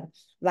Jerusalem,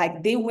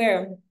 like they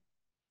were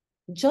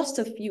just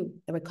a few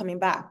that were coming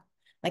back.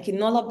 Like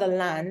in all of the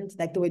land,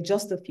 like there were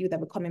just a few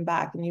that were coming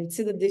back. And you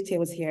see the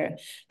details here.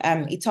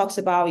 It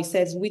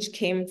says, which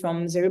came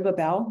from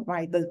Zerubbabel,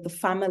 right? The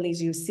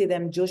families, you see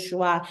them,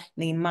 Joshua,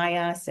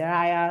 Nehemiah,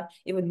 Seraiah,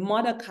 even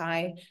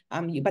Mordecai.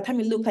 By the time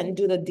you look and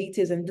do the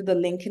details and do the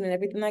linking and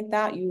everything like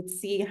that, you would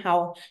see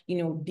how,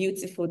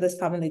 beautiful this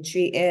family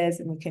tree is.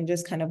 And you can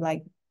just kind of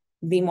like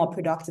be more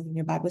productive in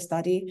your Bible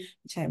study,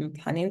 which I'm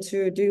planning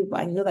to do, but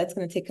I know that's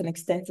going to take an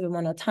extensive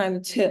amount of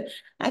time to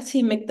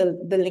actually make the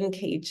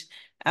linkage.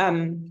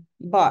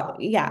 But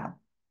yeah,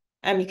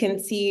 you can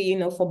see,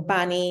 for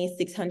Bani,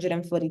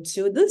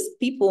 642, these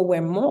people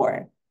were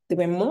more. They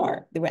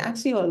were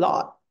actually a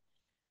lot.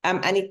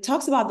 And it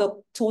talks about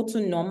the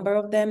total number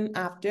of them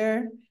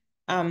after.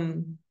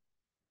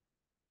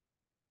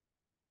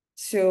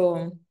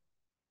 So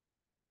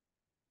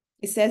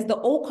it says the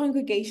whole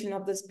congregation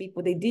of those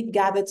people, they did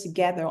gather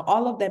together,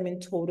 all of them in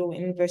total,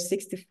 in verse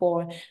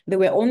 64. There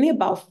were only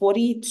about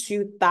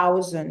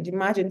 42,000.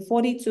 Imagine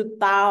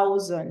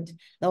 42,000.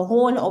 The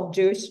whole of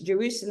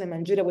Jerusalem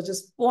and Judah was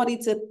just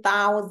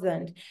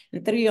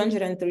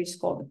 42,303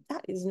 score.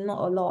 That is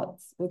not a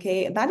lot,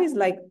 okay? That is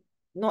like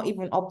not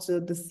even up to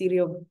the city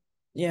of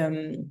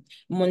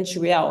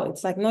Montreal.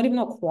 It's like not even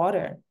a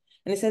quarter.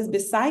 And it says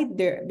beside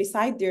their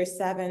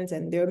servants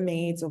and their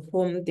maids, of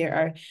whom there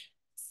are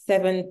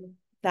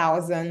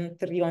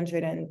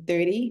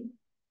 7,330,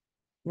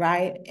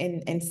 right?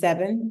 And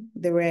seven,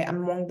 there were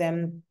among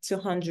them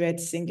 200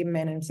 single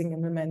men and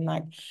single women.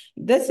 Like,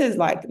 this is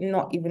like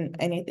not even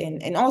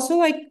anything. And also,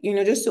 like,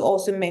 just to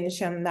also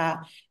mention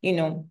that,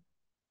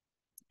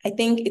 I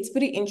think it's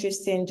pretty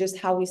interesting just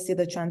how we see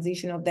the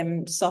transition of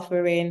them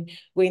suffering,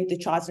 going through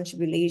trials and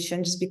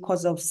tribulation, just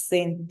because of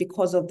sin,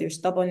 because of their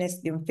stubbornness,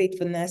 their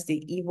unfaithfulness, their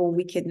evil,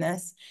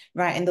 wickedness,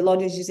 right? And the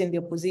Lord is using the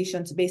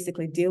opposition to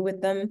basically deal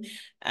with them.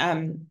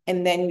 And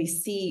then we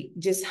see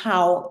just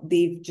how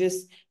they've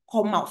just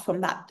come out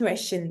from that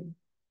threshing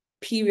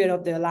period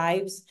of their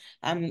lives.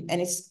 And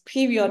it's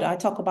period, I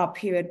talk about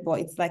period, but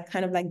it's like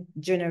kind of like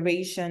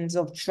generations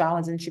of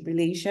trials and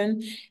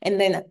tribulation.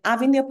 And then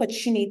having the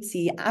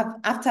opportunity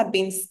after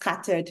being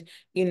scattered,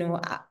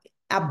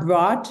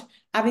 abroad,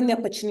 having the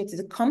opportunity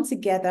to come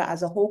together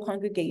as a whole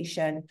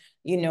congregation,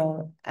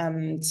 to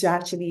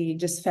actually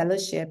just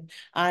fellowship.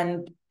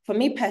 And for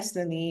me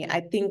personally, I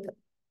think,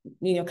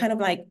 kind of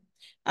like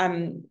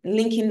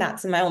linking that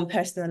to my own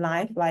personal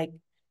life, like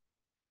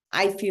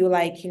I feel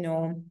like,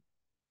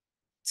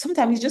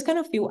 sometimes you just kind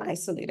of feel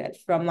isolated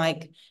from,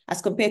 like,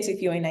 as compared to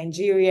if you're in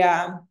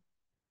Nigeria,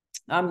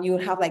 you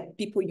have like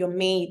people, your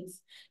mates,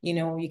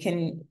 you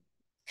can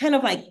kind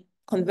of like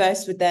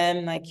converse with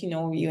them, like,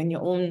 you're in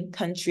your own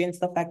country and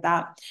stuff like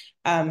that.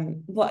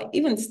 But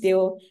even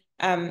still,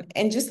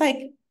 and just like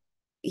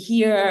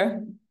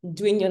here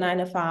doing your 9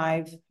 to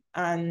 5,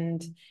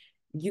 and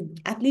you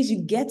at least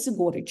you get to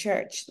go to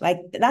church. Like,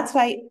 that's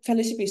why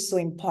fellowship is so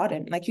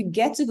important. Like, you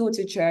get to go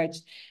to church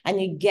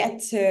and you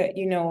get to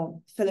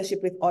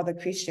fellowship with other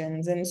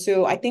Christians. And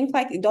so I think,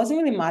 like, it doesn't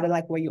really matter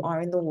like where you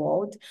are in the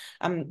world.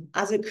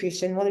 As a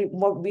Christian,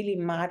 what really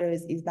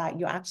matters is that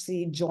you're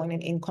actually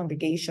joining in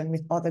congregation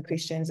with other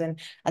Christians. And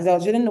as I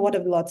was reading the word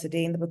of the Lord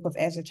today in the book of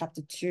Ezra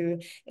chapter 2,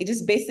 it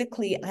just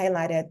basically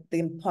highlighted the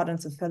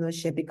importance of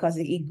fellowship, because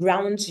it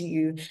grounds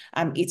you.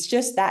 It's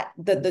just that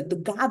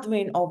the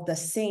gathering of the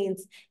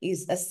saints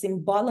is a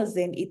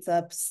symbolism, it's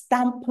a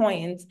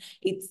standpoint,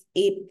 it's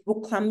a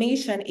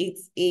proclamation,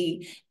 it's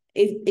a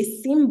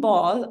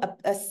symbol,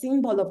 a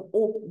symbol of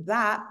hope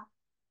that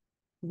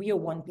we are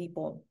one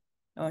people.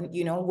 And,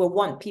 we're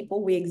one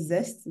people, we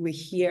exist, we're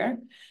here,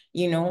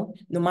 no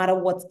matter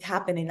what's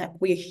happening, like,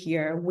 we're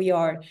here, we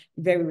are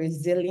very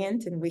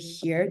resilient, and we're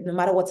here, no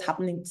matter what's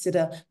happening to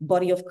the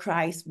body of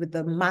Christ with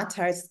the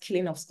martyrs,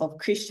 killing of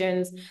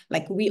Christians,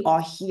 like, we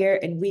are here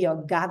and we are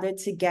gathered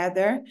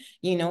together,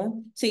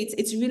 so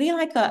it's really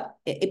like a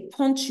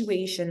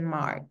punctuation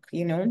mark,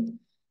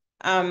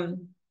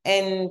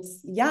 and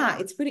yeah,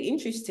 it's pretty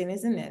interesting,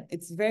 isn't it?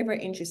 It's very,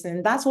 very interesting.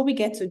 And that's what we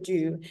get to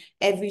do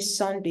every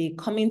Sunday,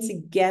 coming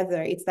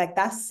together. It's like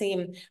that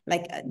same,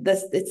 like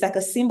this, it's like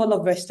a symbol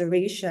of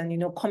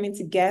restoration, coming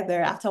together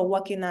after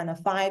working 9 to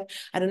 5.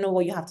 I don't know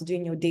what you have to do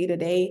in your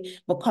day-to-day,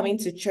 but coming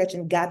to church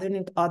and gathering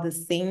with other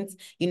saints,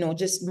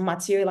 just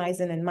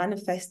materializing and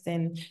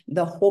manifesting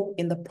the hope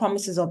in the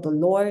promises of the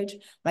Lord.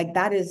 Like,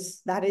 that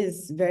is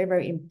very,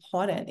 very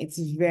important. It's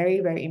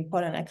very, very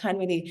important. I can't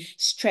really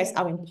stress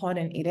how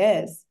important it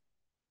is.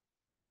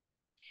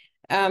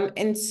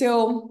 And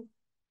so,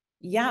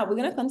 yeah, we're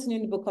going to continue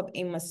in the book of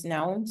Amos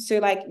now. So,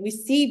 like,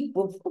 we've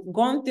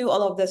gone through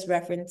all of these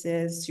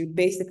references to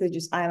basically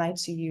just highlight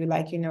to you,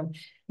 like,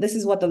 this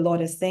is what the Lord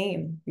is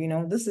saying,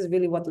 this is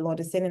really what the Lord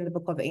is saying in the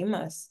book of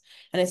Amos.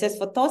 And it says,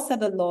 "For thus said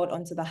the Lord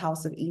unto the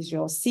house of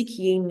Israel, seek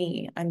ye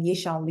me, and ye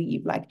shall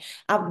live." Like,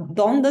 I've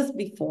done this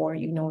before,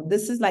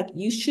 this is like,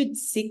 you should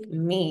seek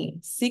me,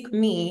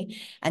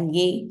 and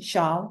ye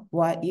shall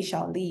what? Ye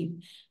shall live.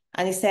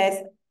 And it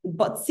says,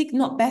 "But seek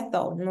not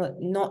Bethel,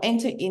 nor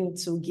enter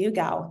into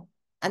Gilgal,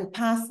 and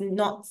pass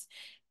not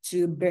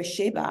to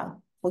Beersheba,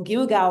 for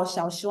Gilgal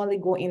shall surely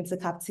go into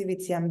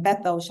captivity, and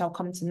Bethel shall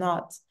come to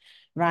naught."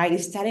 Right?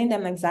 He's telling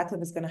them exactly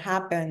what's going to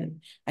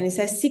happen. And he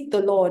says, "Seek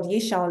the Lord, ye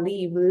shall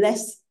live,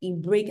 lest he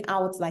break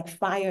out like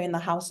fire in the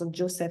house of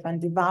Joseph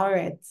and devour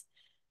it."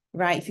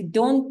 Right? If you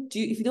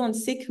don't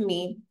seek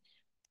me,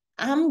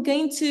 I'm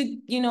going to,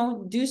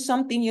 do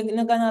something you're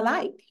not gonna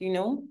like,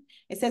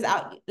 It says,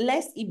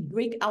 "Lest it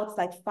break out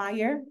like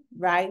fire,"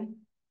 right,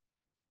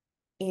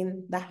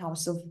 "in the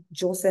house of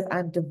Joseph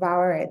and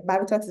devour it."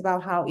 Bible talks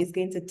about how it's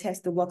going to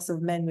test the works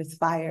of men with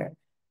fire,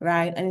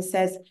 right? And it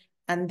says,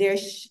 "And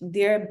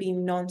there be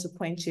none to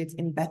quench it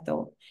in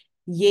Bethel.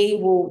 Yea,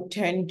 will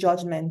turn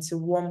judgment to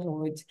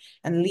wormwood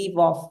and leave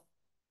off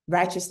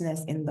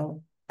righteousness in the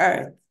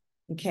earth."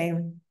 Okay.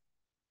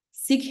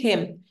 "Seek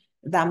him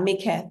that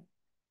maketh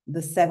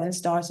the 7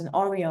 stars in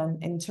Orion,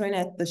 and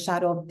turneth the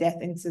shadow of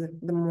death into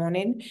the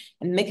morning,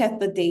 and maketh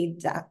the day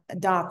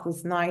dark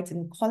with night,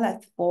 and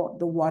calleth for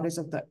the waters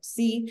of the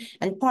sea,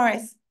 and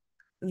poureth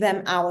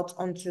them out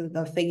unto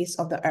the face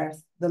of the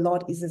earth. The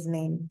Lord is his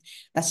name,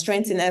 that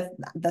strengtheneth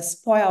the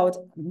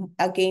spoiled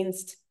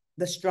against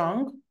the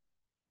strong."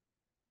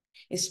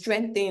 It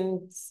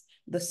strengthens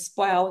the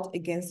spoiled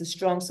against the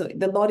strong. So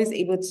the Lord is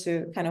able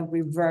to kind of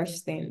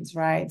reverse things,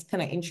 right? It's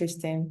kind of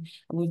interesting.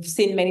 We've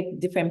seen many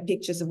different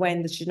pictures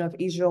when the children of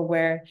Israel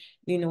were,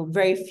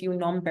 very few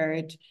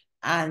numbered.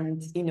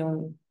 And,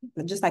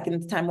 just like in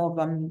the time of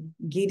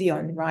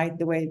Gideon, right?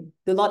 The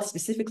Lord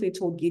specifically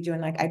told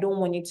Gideon, like, I don't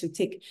want you to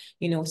take,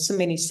 so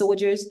many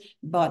soldiers,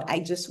 but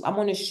I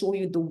want to show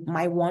you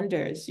my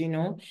wonders,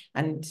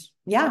 and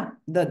yeah,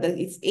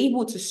 it's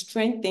able to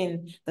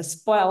strengthen the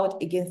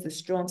spoiled against the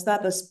strong, so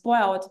that the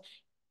spoiled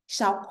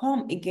shall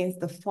come against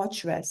the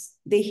fortress.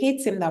 They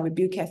hate him that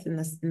rebuketh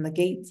in the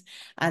gates,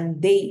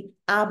 and they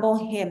abhor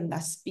him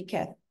that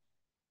speaketh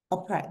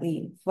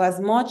uprightly. For as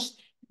much,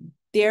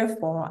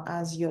 therefore,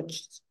 as your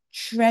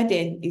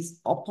treading is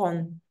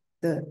upon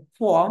the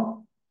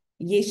poor,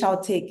 ye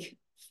shall take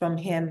from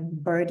him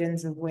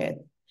burdens of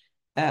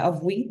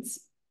wheat.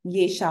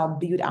 Ye shall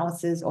build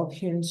houses of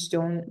hewn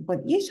stone,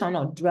 but ye shall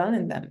not dwell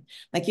in them.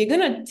 Like, you're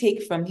gonna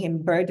take from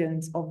him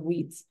burdens of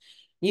wheat.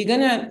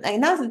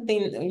 And that's the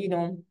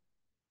thing,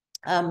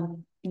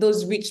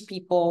 those rich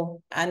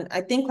people. And I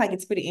think, like,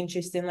 it's pretty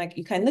interesting. Like,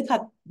 you can look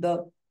at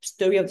the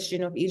story of the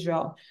children of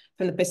Israel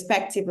from the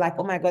perspective, like,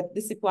 oh my God,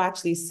 these people are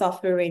actually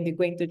suffering, they're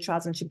going through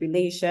trials and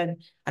tribulation.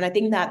 And I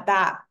think that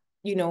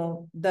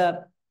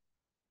the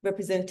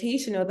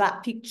representation or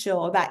that picture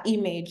or that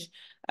image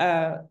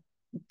can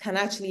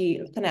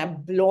actually kind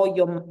of blow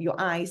your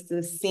eyes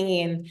to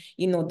seeing,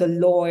 the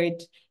Lord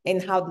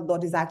and how the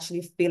Lord is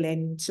actually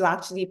feeling, to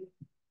actually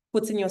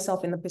putting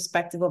yourself in the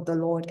perspective of the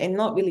Lord and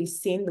not really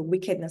seeing the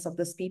wickedness of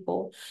these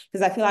people.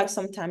 Because I feel like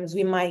sometimes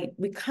we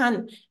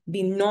can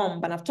be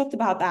numb. And I've talked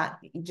about that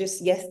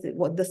just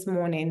this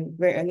morning,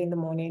 very early in the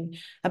morning,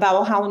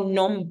 about how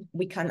numb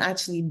we can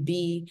actually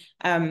be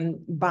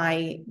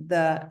by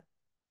the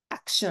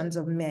actions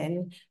of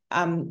men.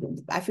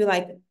 I feel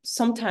like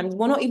sometimes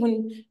we're not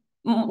even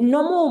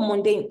normal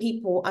mundane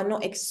people are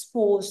not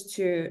exposed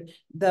to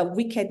the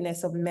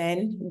wickedness of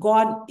men.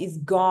 God is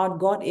God.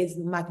 God is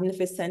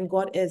magnificent.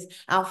 God is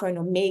Alpha and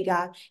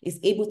Omega, is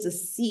able to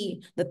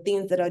see the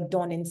things that are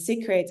done in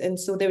secret. And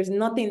so there is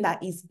nothing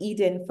that is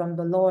hidden from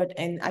the Lord.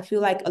 And I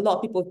feel like a lot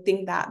of people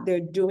think that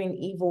they're doing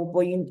evil,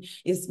 but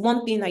it's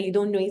one thing that you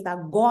don't know is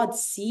that God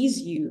sees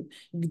you.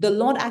 The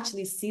Lord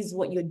actually sees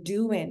what you're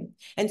doing.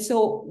 And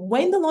so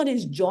when the Lord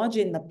is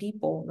judging the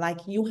people, like,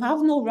 you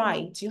have no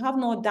right, you have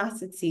no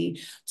audacity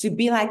to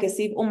be like as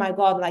if, oh my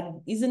God, like,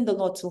 isn't the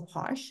Lord too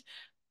harsh?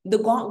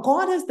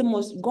 God is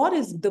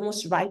the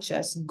most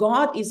righteous.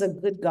 God is a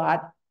good God,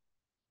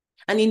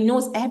 and he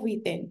knows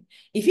everything.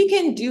 If he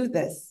can do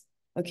this,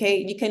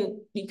 okay, you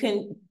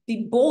can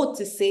be bold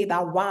to say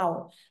that,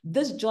 wow,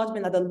 this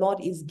judgment that the Lord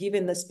is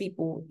giving this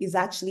people is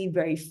actually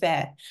very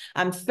fair.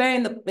 I'm fair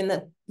in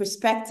the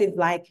perspective,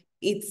 like,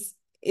 it's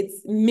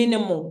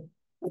minimal.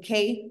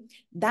 Okay,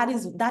 that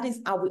is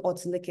how we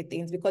ought to look at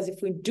things, because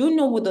if we do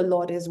know who the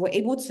Lord is, we're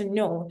able to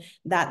know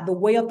that the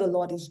way of the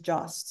Lord is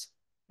just.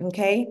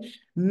 Okay,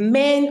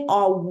 men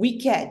are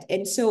wicked,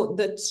 and so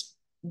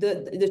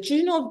the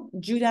children of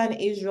Judah and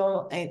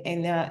Israel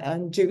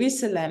and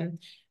Jerusalem,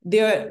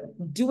 they're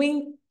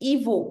doing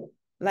evil,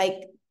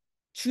 like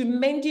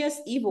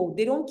tremendous evil.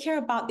 They don't care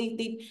about,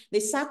 they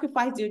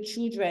sacrifice their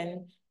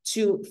children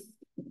to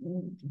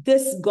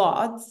this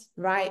gods,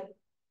 right?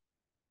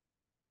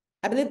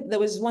 I believe there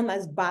was one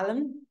that's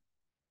Balaam.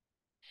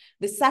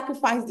 They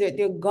sacrifice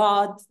their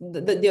gods,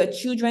 their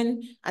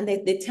children, and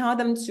they tell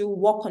them to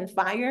walk on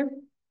fire.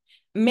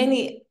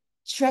 Many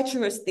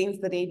treacherous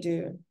things that they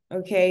do,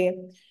 okay?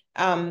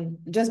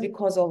 Just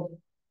because of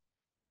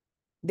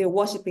they're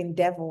worshiping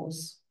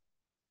devils,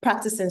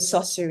 practicing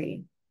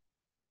sorcery,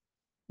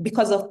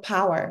 because of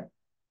power.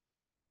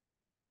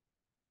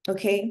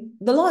 Okay?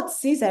 The Lord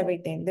sees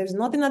everything. There's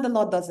nothing that the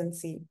Lord doesn't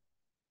see.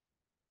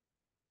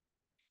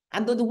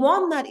 And the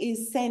one that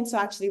is sent to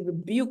actually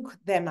rebuke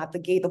them at the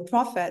gate, the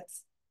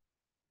prophets,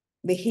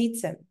 they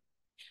hate him.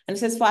 And it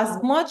says, for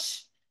as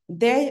much,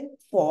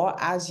 therefore,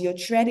 as your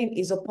treading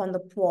is upon the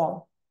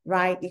poor,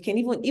 right? You can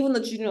even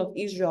the children of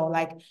Israel,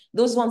 like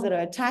those ones that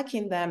are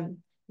attacking them,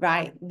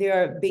 right?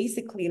 They're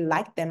basically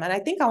like them. And I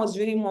think I was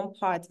reading one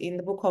part in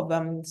the book of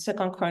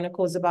Second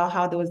Chronicles about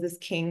how there was this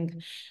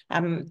king,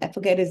 I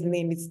forget his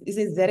name, is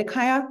it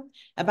Zedekiah?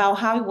 About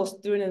how he was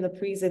thrown in the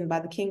prison by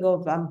the king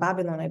of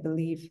Babylon, I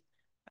believe.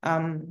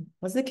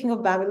 Was the king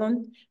of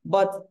Babylon?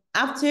 But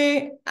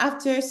after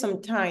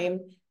some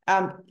time,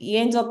 he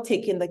ends up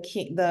taking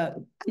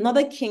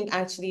another king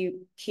actually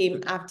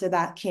came after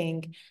that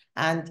king,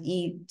 and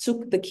he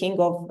took the king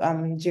of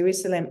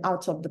Jerusalem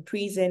out of the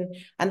prison,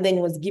 and then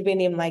was giving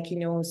him, like,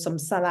 some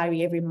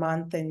salary every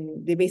month,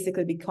 and they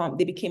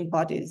became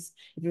buddies,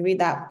 if you read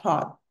that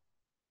part.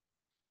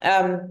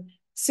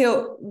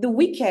 So the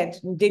wicked,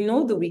 they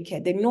know the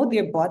wicked, they know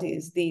their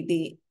bodies,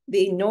 they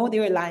know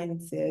their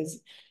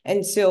alliances,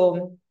 and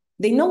so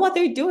they know what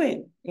they're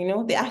doing.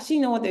 They actually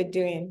know what they're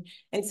doing.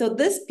 And so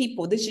these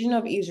people, the children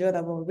of Israel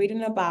that we're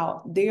reading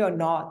about, they are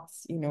not,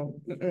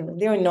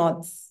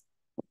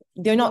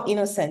 they're not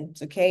innocent,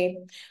 okay?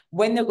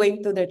 When they're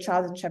going through their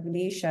trials and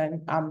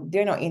tribulation,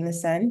 they're not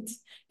innocent.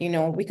 You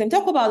know, we can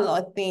talk about a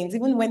lot of things,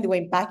 even when they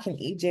were back in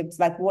Egypt,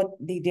 like what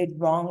they did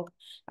wrong,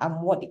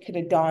 what they could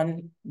have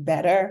done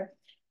better,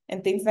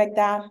 and things like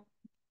that.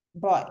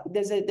 But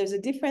there's a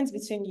difference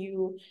between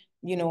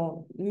you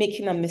know,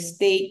 making a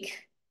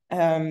mistake,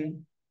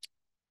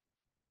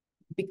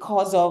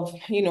 because of,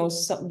 you know,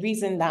 some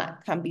reason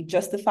that can be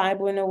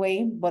justifiable in a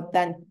way, but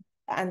then,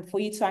 and for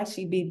you to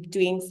actually be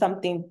doing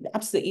something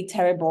absolutely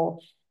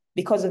terrible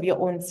because of your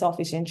own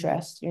selfish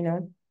interest, you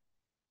know.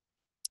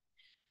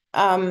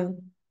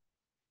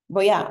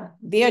 But yeah,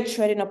 they are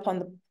treading upon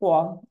the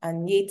poor,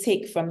 and ye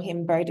take from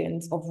him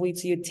burdens of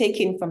which you're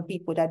taking from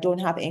people that don't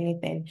have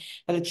anything.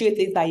 But the truth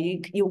is that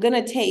you're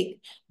gonna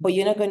take, but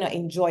you're not gonna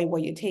enjoy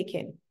what you're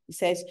taking. He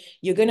says,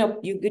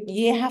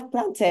 ye have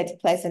planted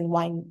pleasant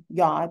wine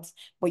yards,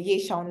 but ye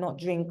shall not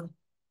drink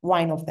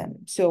wine of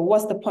them. So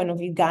what's the point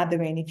of you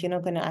gathering if you're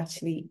not gonna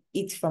actually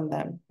eat from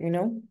them, you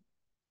know?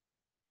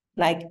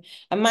 Like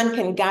a man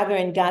can gather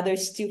and gather,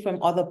 steal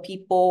from other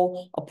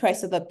people,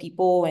 oppress other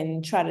people,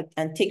 and try to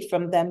and take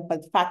from them.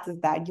 But the fact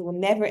is that you will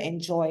never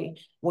enjoy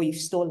what you've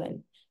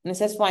stolen. And it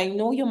says, "For I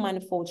know your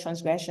manifold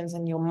transgressions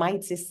and your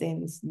mighty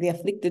sins. They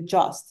afflict the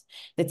just.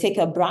 They take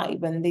a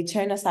bribe and they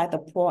turn aside the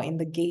poor in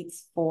the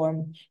gates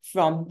from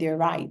their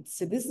rights."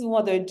 So this is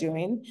what they're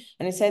doing.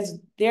 And it says,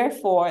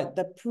 "Therefore,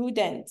 the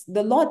prudent,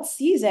 the Lord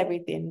sees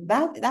everything."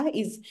 That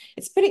is,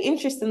 it's pretty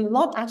interesting. The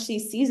Lord actually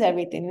sees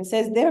everything. It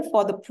says,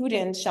 "Therefore, the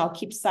prudent shall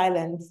keep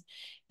silence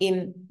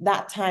in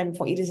that time,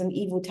 for it is an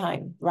evil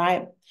time,"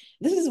 right?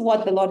 This is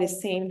what the Lord is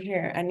saying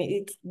here. And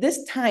it's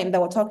this time that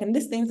we're talking,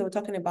 these things that we're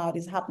talking about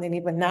is happening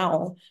even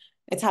now.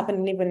 It's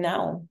happening even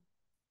now.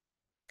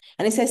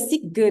 And it says,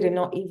 "Seek good and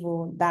not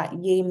evil, that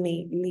ye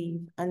may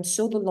live. And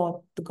so the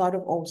Lord, the God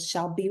of all,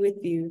 shall be with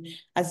you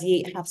as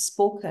ye have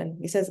spoken."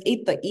 It says,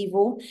 "Eat the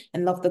evil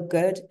and love the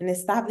good, and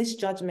establish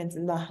judgment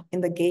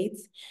in the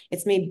gates.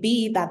 It may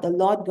be that the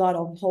Lord God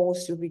of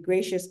hosts will be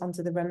gracious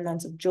unto the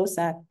remnants of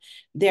Joseph.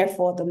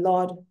 Therefore,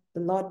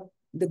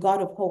 the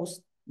God of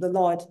hosts, the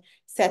Lord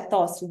said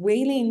thus,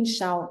 wailing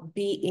shall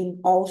be in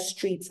all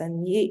streets,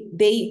 and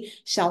they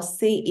shall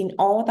say in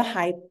all the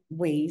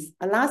highways,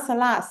 Alas,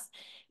 alas.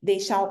 They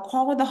shall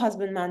call the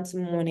husbandman to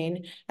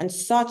mourning, and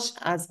such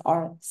as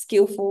are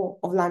skillful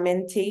of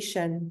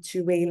lamentation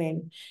to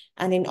wailing.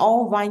 And in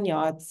all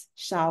vineyards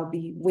shall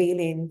be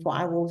wailing, for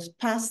I will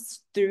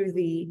pass through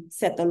thee,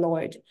 said the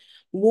Lord.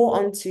 Woe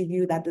unto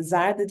you that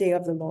desire the day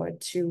of the Lord.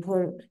 To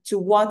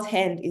what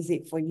end is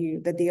it for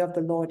you? The day of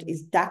the Lord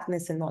is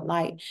darkness and not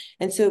light.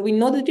 And so we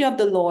know the day of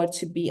the Lord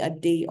to be a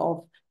day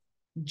of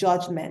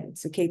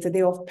judgment. Okay, it's a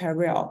day of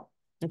peril.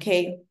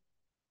 Okay.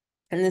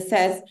 And it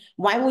says,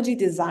 why would you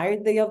desire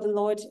the day of the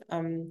Lord?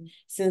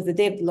 Since the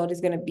day of the Lord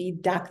is going to be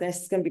darkness,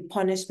 it's going to be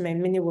punishment,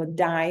 many will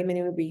die,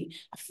 many will be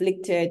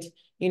afflicted,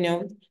 you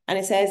know. And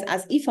it says,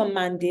 as if a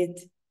man did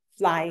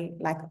fly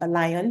like a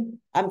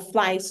lion,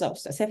 fly, so I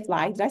said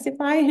fly, did I say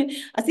fly?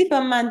 As if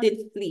a man did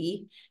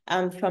flee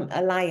from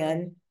a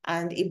lion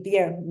and a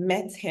bear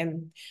met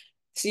him.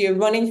 So you're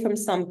running from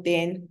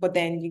something, but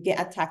then you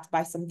get attacked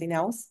by something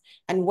else,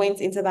 and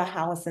went into the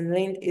house and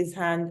leaned his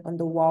hand on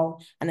the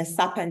wall, and a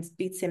serpent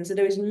beats him. So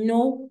there is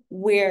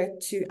nowhere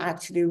to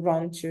actually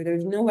run to.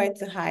 There's nowhere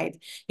to hide.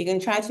 You can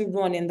try to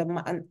run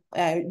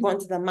run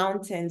to the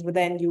mountains, but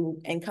then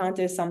you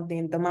encounter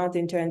something. The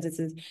mountain turns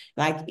into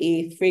like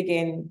a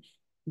friggin'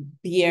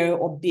 bear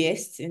or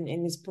beast, and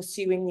is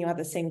pursuing you at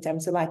the same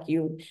time. So like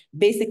you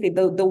basically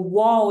the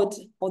world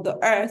or the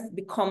earth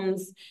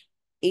becomes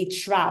a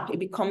trap. It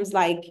becomes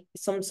like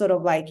some sort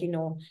of like, you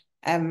know,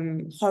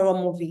 horror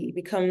movie. It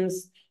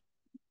becomes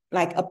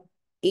like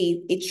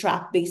a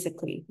trap,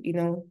 basically, you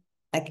know,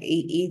 like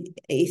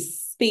a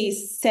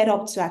space set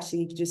up to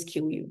actually just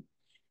kill you.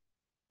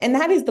 And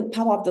that is the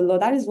power of the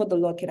Lord. That is what the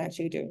Lord can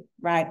actually do,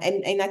 right?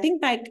 And I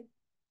think like,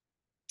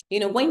 you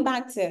know, going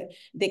back to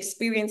the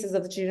experiences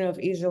of the children of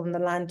Israel in the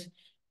land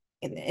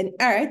in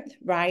earth,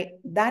 right?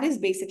 That is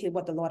basically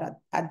what the Lord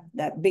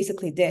that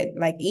basically did.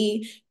 Like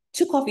he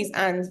took off his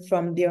hands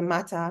from their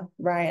matter,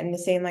 right? And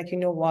saying like, you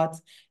know what,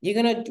 you're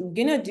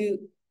gonna do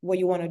what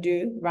you want to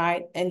do,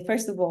 right? And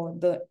first of all,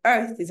 the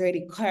earth is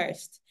already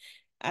cursed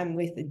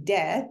with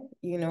death,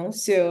 you know.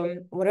 So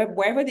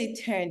wherever they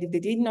turned, if they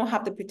did not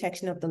have the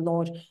protection of the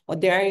Lord, or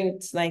they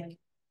aren't like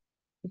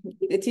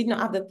they did not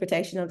have the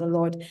protection of the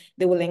Lord,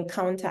 they will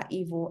encounter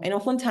evil. And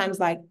oftentimes,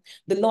 like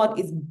the Lord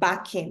is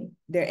backing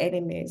their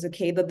enemies.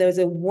 Okay, that there's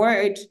a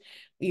word,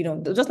 you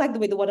know, just like the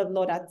way the word of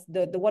Lord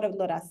the word of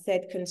Lord has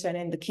said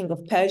concerning the king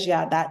of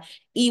Persia, that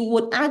he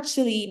would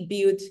actually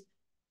build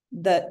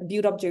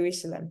up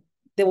Jerusalem.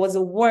 There was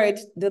a word,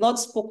 the Lord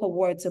spoke a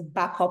word to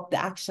back up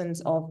the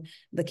actions of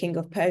the king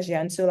of Persia.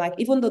 And so, like,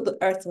 even though the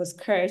earth was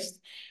cursed,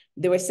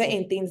 there were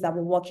certain things that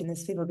will work in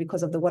his favor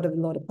because of the word of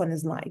the Lord upon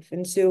his life.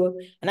 And so,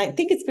 and I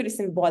think it's pretty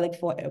symbolic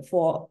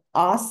for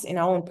us in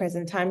our own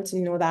present time to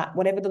know that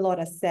whatever the Lord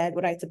has said,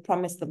 whether it's a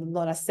promise that the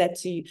Lord has said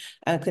to you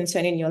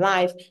concerning your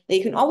life, that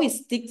you can always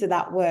stick to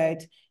that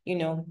word, you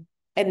know,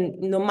 And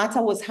no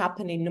matter what's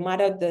happening, no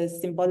matter the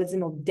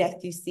symbolism of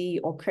death you see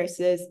or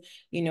curses,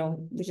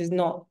 which is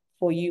not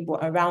for you, but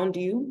around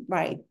you,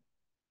 right?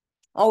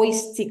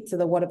 Always stick to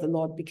the word of the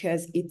Lord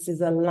because it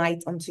is a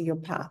light unto your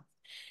path.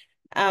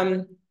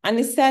 And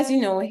it says,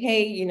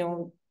 hey,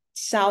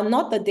 shall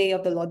not the day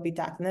of the Lord be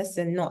darkness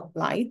and not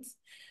light,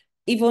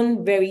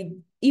 even very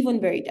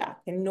dark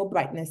and no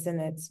brightness in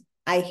it.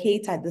 I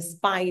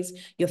despise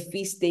your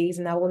feast days,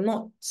 and I will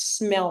not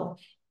smell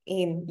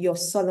in your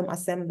solemn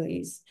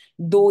assemblies.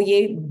 Though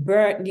ye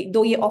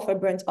offer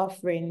burnt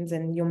offerings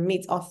and your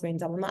meat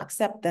offerings, I will not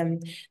accept them.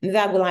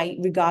 Neither will I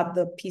regard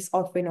the peace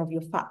offering of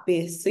your fat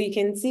beasts. So you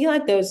can see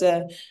like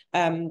the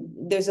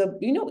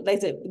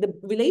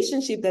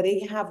relationship that they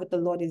have with the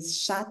Lord is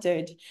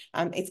shattered.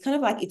 It's kind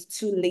of like it's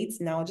too late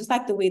now, just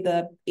like the way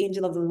the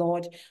angel of the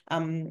Lord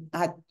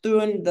had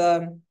thrown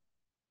the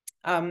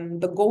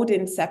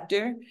golden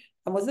scepter.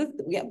 Was it?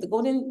 Yeah, the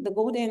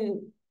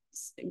golden.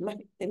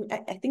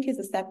 I think it's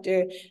a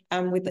scepter.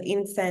 With the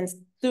incense,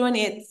 throwing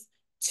it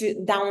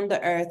down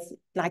the earth,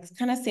 like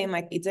kind of saying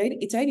like it's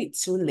already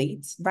too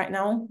late right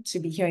now to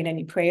be hearing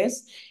any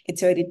prayers.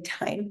 It's already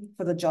time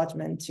for the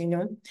judgment.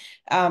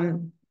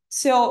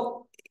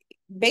 So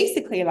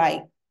basically,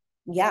 like,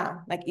 yeah,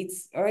 like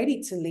it's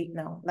already too late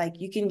now. Like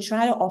you can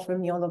try to offer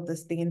me all of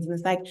these things, and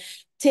it's like,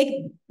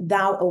 take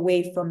thou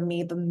away from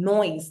me the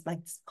noise, like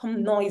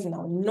come noise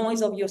now,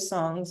 noise of your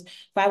songs,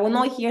 for I will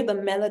not hear the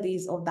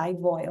melodies of thy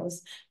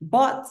voice.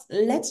 But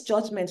let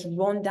judgment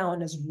run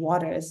down as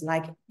waters.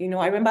 Like,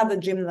 I remember the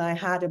dream that I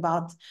had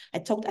about, I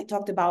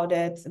talked about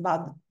it,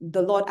 about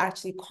the Lord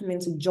actually coming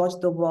to judge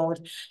the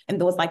world. And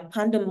there was like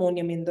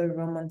pandemonium in the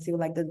room until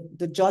like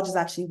the judges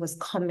actually was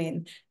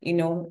coming,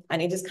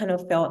 and it just kind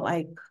of felt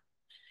like,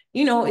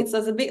 it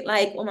was a bit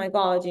like, oh my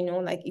God,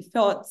 like it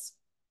felt,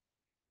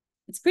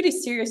 it's pretty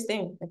serious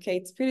thing. Okay.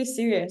 It's pretty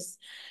serious.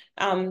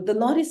 The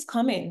Lord is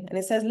coming, and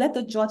it says, let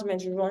the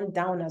judgment run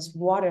down as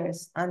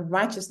waters and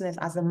righteousness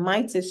as a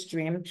mighty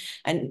stream,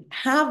 and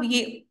have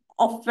ye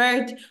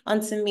offered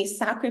unto me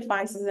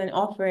sacrifices and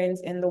offerings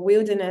in the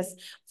wilderness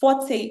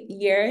 40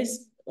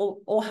 years,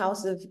 O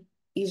house of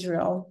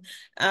Israel.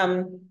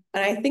 And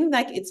I think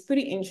like it's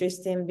pretty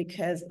interesting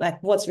because like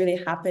what's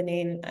really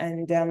happening,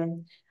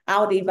 and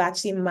how they've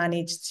actually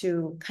managed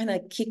to kind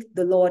of kick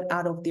the Lord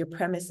out of their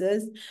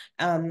premises.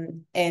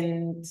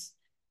 And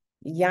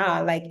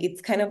yeah, like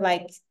it's kind of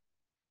like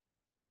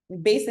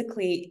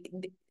basically,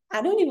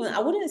 I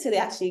wouldn't say they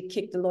actually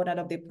kicked the Lord out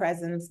of their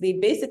presence. They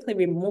basically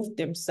removed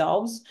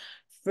themselves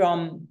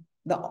from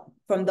the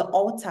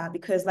altar,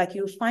 because like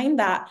you find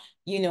that,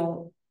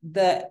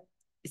 the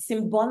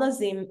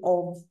symbolism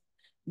of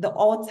the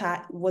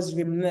altar was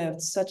removed,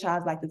 such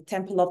as like the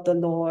temple of the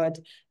Lord.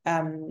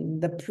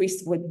 The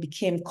priest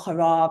became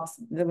corrupt.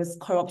 There was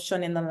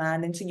corruption in the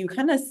land, and so you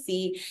kind of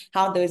see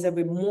how there's a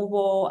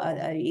removal,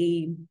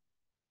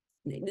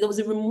 there was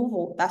a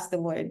removal. That's the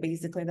word,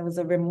 basically. There was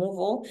a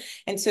removal.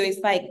 And so it's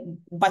like,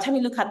 by the time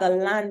you look at the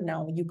land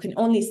now, you can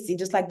only see,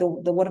 just like the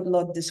word of the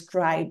Lord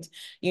described,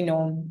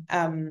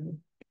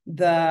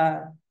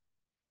 the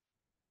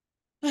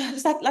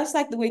that's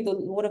like the way the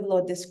word of the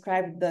Lord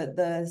described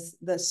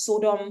the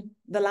Sodom,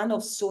 the land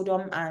of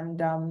Sodom and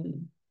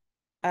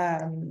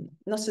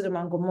not Sodom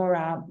and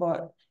Gomorrah,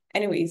 but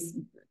anyways,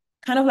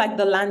 kind of like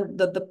the land,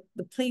 the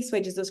place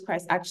where Jesus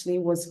Christ actually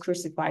was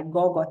crucified,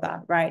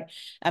 Golgotha, right?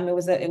 It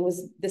was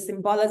the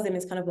symbolism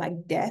is kind of like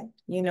death,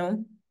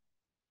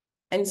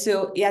 and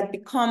so it had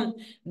become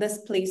this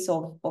place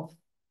of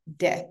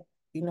death,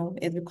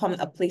 it become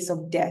a place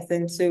of death,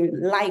 and so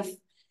life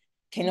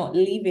cannot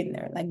live in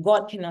there. Like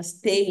God cannot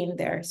stay in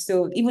there.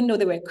 So even though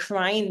they were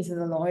crying to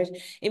the Lord,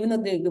 even though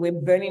they were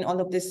burning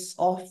all of these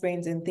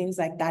offerings and things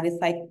like that,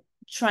 it's like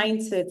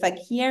it's like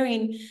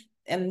hearing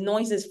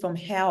noises from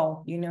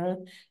hell,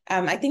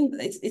 I think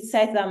it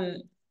says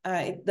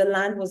the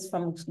land was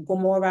from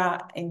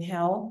Gomorrah in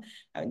hell.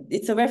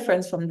 It's a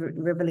reference from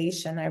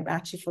Revelation. I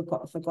actually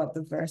forgot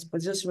the verse,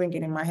 but just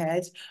ringing in my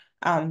head.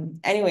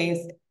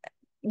 Anyways,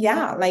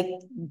 yeah, like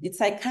it's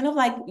like kind of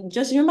like,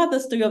 just remember the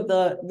story of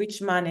the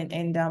rich man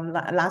and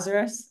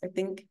Lazarus, I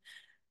think.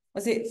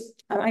 Was it?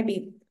 I might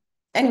be.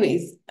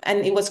 Anyways,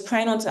 and it was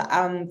crying unto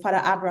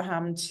Father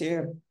Abraham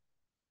to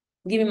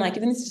give him, like,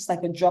 even if it's just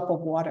like a drop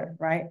of water,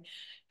 right?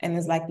 And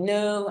it's like,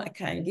 no, I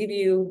can't give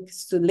you,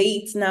 it's too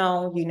late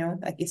now,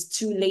 like it's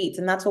too late.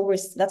 And that's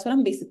what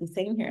I'm basically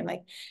saying here.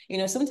 Like,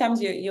 sometimes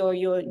the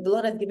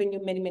Lord has given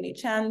you many, many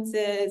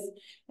chances.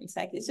 It's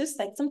like, it's just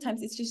like,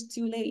 sometimes it's just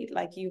too late.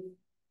 Like you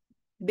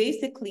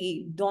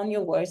basically done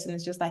your worst, and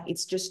it's just like,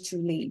 it's just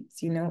too late,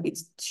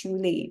 it's too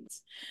late.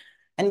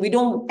 And we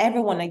don't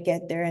ever want to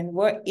get there. And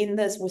we're in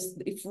this,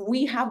 if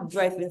we have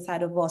breath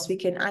inside of us, we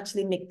can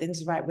actually make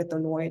things right with the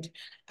Lord.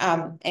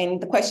 And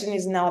the question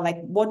is now,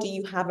 like, what do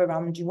you have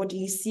around you? What do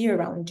you see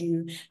around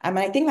you? And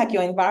I think like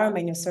your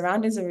environment, your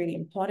surroundings are really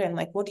important.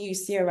 Like, what do you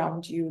see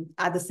around you?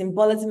 Are the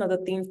symbolism of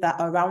the things that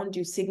are around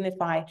you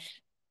signify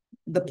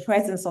the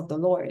presence of the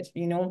Lord,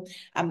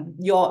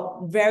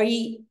 your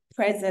very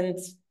present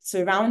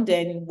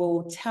surrounding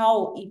will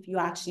tell if you're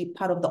actually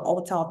part of the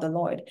altar of the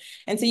Lord.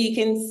 And so you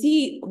can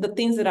see the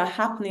things that are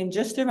happening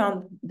just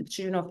around the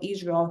children of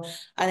Israel.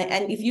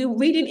 And if you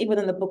read it even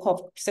in the book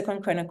of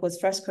Second Chronicles,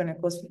 First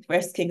Chronicles,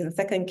 First Kings, and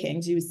Second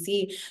Kings, you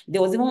see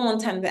there was even one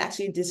time they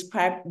actually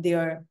described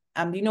their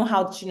you know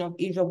how the children of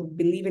Israel would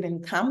be living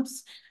in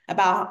camps,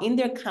 about in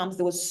their camps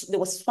there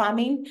was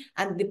famine,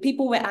 and the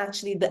people were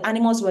actually, the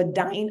animals were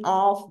dying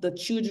off, the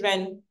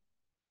children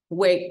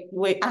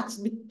were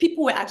actually,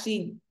 people were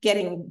actually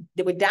getting,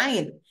 they were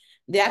dying.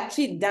 They're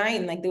actually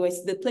dying, like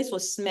the place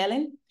was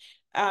smelling.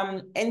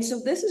 And so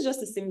this is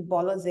just a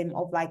symbolism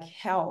of like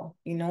hell,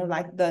 you know,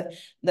 like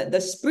the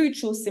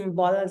spiritual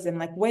symbolism,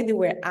 like where they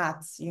were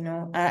at, you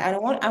know. And I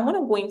want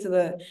to go into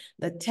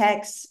the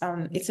text.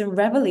 It's in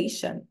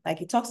Revelation,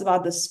 like it talks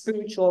about the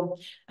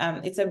spiritual.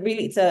 It's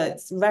a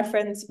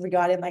reference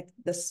regarding like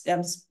the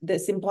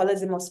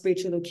symbolism of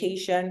spiritual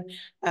location,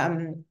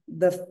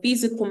 the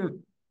physical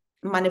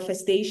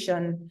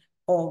manifestation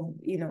of,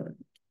 you know,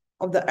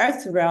 of the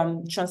earth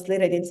realm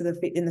translated into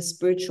in the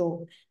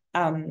spiritual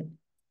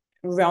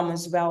realm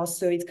as well.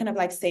 So it's kind of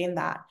like saying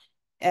that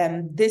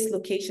this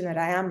location that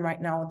I am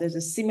right now, there's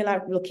a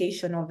similar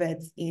location of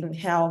it in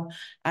hell,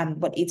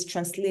 but it's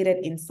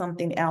translated in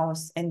something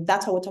else. And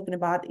that's what we're talking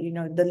about, you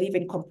know, the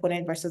living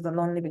component versus the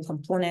non-living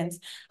components,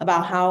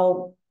 about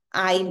how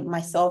I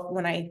myself,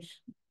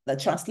 the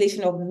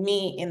translation of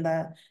me in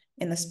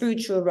the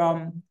spiritual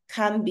realm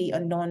can be a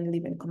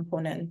non-living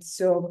component.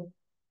 So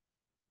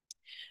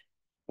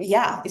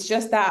yeah, it's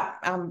just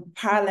that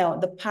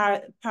parallel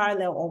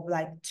of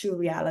like two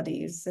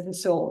realities. And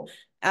so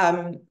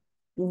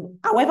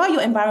however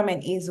your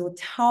environment is will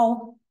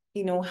tell,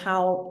 you know,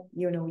 how,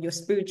 you know, your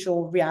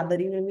spiritual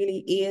reality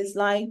really is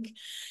like.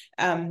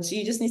 So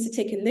you just need to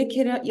take a look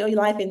at your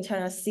life and try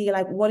to see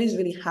like what is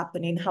really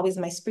happening. How is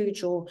my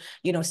spiritual,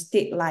 you know,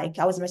 state like?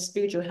 How is my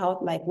spiritual health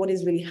like? What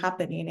is really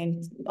happening?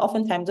 And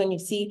oftentimes when you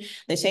see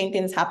the same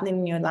things happening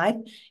in your life,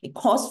 it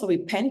calls for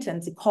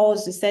repentance. It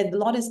calls, it said, the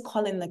Lord is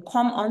calling, like,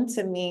 come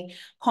unto me,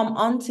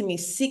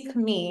 seek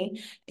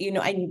me, you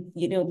know, and,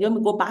 you know, let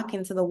me go back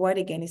into the word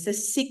again. It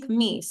says, seek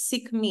me,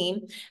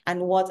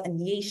 and what? And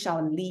ye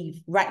shall live.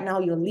 Right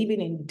now, you're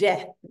living in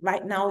death.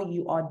 Right now,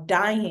 you are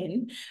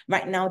dying.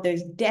 Right now,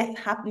 there's death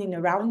happening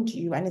around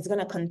you, and it's going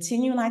to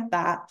continue like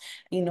that,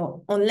 you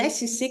know,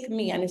 unless you seek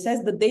me. And it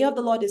says, the day of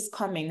the Lord is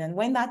coming. And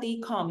when that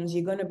day comes,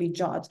 you're going to be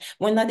judged.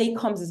 When that day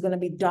comes, it's going to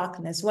be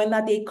darkness. When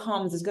that day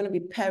comes, it's going to be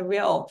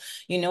peril,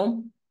 you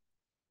know.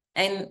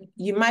 And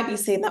you might be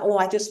saying that, oh,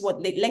 I just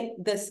want like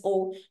this,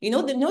 or you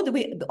know the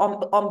way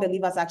the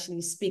unbelievers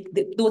actually speak.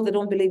 Those that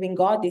don't believe in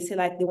God, they say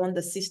like they want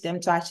the system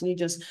to actually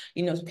just,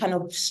 you know, kind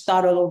of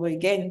start all over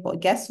again. But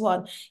guess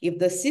what? If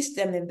the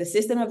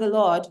system of the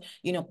Lord,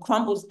 you know,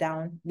 crumbles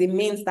down, it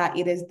means that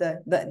it is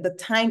the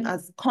time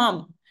has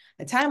come.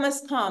 The time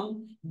has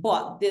come,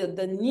 but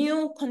the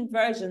new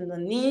conversion, the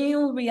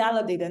new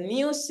reality, the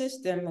new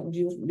system,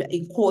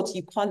 in quotes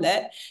you call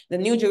it, the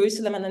new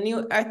Jerusalem and the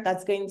new earth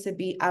that's going to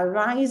be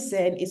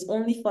arising is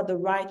only for the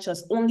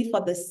righteous, only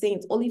for the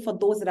saints, only for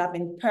those that have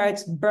been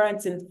purged,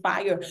 burnt in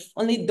fire,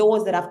 only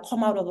those that have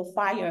come out of the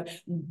fire,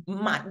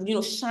 you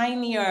know,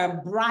 shinier,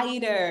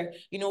 brighter,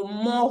 you know,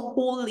 more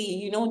holy,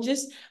 you know,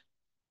 just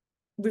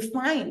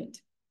refined,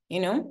 you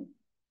know.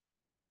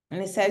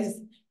 And it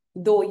says,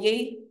 though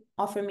ye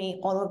offer me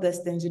all of these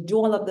things, you do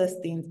all of these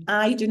things,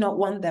 I do not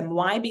want them.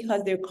 Why?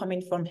 Because they're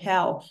coming from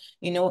hell.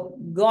 You know,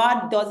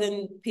 God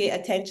doesn't pay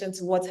attention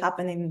to what's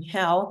happening in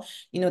hell.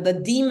 You know, the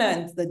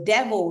demons, the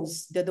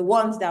devils, they're the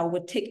ones that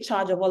would take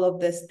charge of all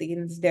of these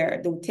things there.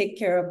 They will take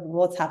care of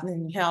what's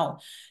happening in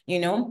hell. You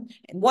know,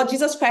 what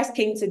Jesus Christ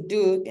came to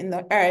do in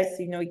the earth,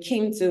 you know, he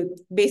came to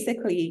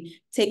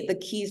basically take the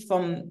keys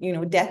from, you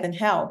know, death and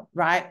hell,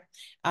 right?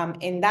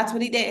 And that's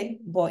what he did.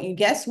 But you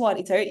guess what?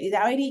 He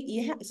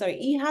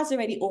has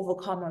already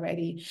overcome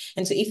already.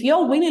 And so if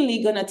you're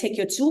willingly gonna take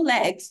your two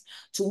legs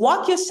to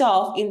walk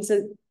yourself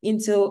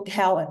into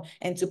hell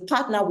and to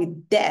partner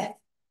with death,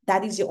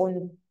 that is your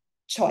own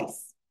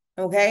choice.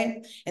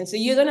 Okay. And so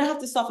you're going to have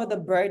to suffer the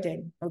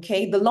burden.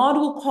 Okay. The Lord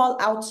will call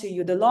out to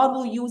you. The Lord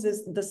will use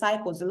his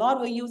disciples. The Lord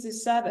will use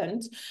his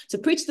servants to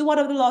preach the word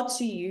of the Lord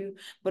to you.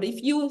 But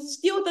if you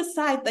still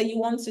decide that you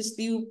want to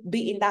still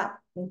be in that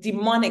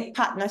demonic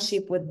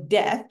partnership with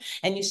death,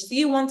 and you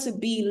still want to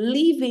be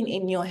living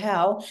in your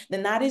hell,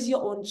 then that is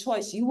your own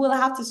choice. You will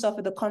have to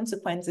suffer the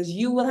consequences.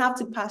 You will have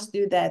to pass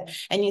through that.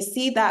 And you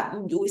see that,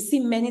 we see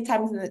many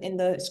times in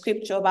the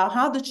scripture about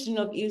how the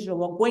children of Israel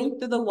were going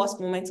through the worst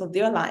moments of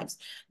their lives,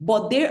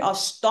 but they are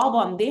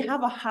stubborn. They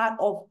have a heart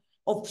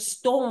of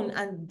stone,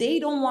 and they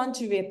don't want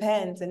to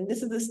repent. And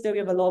this is the story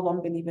of a lot of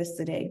unbelievers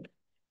today,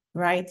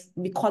 right?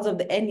 Because of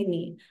the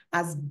enemy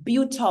has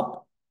built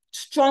up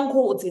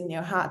strongholds in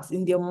their hearts,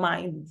 in their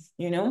minds,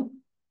 you know.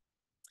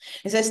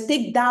 It says,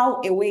 take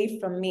thou away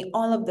from me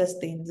all of those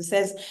things. It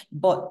says,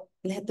 but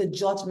let the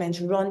judgment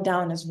run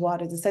down as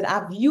waters. It said,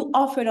 have you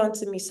offered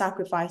unto me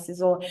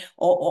sacrifices or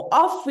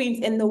offerings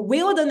in the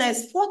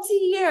wilderness 40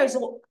 years,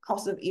 O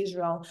house of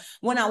Israel,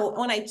 when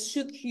I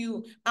took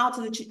you out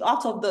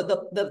of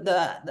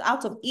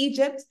out of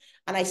Egypt,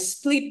 and I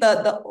split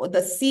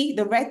the sea,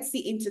 the Red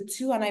Sea, into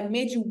two, and I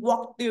made you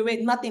walk through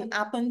it. Nothing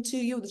happened to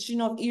you. The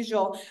children of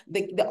Israel,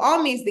 the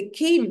armies, they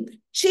came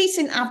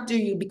chasing after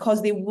you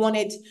because they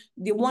wanted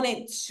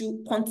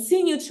to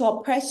continue to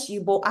oppress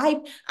you. But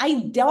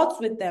I dealt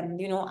with them,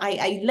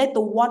 I let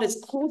the waters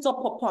close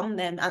up upon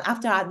them. And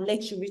after I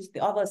let you reach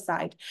the other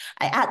side,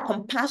 I had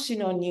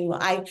compassion on you.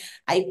 I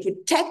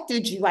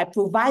protected you. I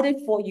provided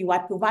for you. I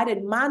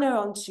provided manna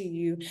unto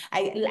you.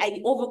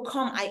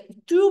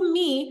 Through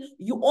me,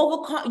 you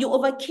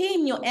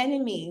overcame your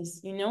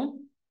enemies,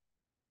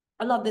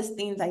 all of these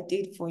things I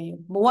did for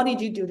you. But what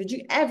did you do? Did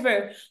you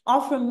ever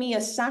offer me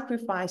a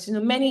sacrifice?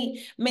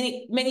 Many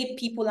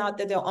people out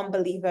there, they're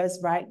unbelievers,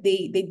 right?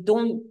 They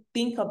don't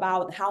think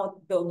about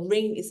how the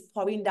rain is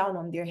pouring down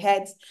on their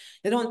heads.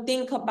 They don't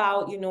think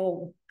about,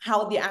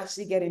 how they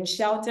actually get in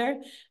shelter.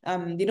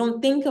 They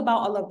don't think about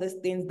all of these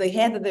things, the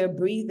air that they're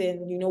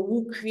breathing,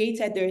 who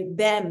created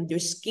their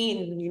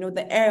skin,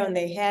 the air on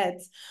their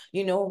heads,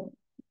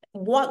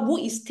 who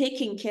is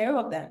taking care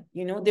of them.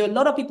 There are a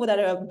lot of people that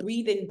are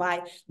breathing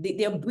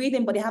they're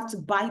breathing, but they have to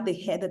buy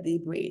the air that they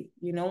breathe.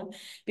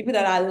 People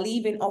that are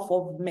living off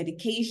of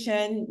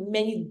medication,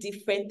 many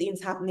different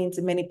things happening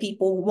to many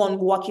people. One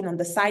walking on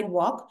the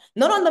sidewalk,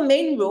 not on the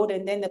main road,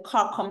 and then the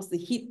car comes to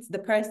hit the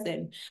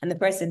person and the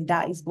person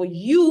dies, but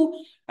you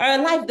are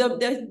alive.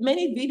 There's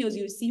many videos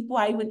you see people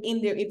are even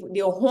in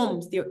their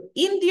homes. They're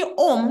in their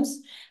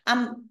homes,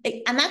 an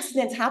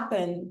accident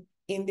happened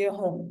in their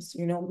homes.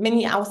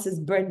 Many houses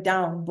burned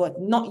down, but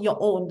not your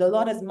own. The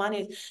Lord has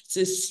managed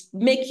to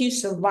make you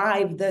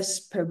survive this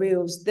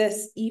perils,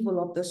 this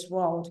evil of this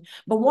world.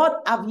 But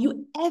what have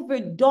you ever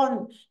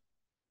done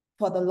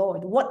for the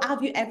Lord? What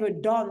have you ever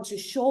done to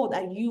show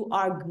that you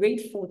are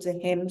grateful to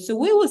him? So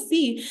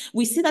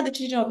we see that the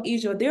children of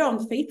Israel, they're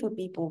unfaithful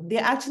people.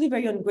 They're actually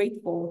very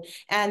ungrateful.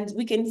 And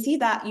we can see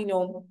that,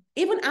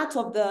 even out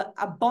of the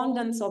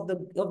abundance of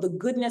the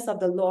goodness of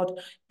the Lord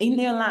in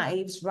their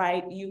lives,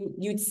 right?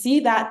 You'd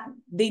see that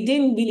they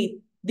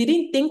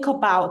didn't think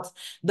about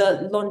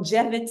the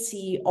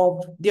longevity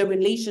of their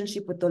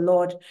relationship with the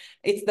Lord.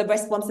 It's the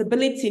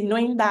responsibility,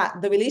 knowing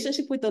that the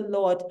relationship with the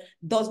Lord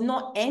does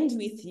not end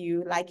with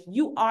you. Like,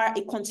 you are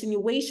a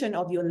continuation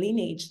of your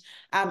lineage.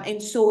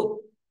 And so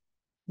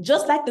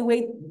just like the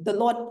way the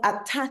Lord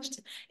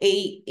attached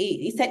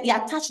he said he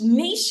attached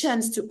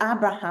nations to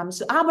Abraham.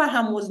 So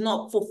Abraham was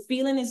not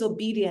fulfilling his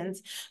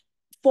obedience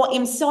for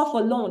himself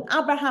alone.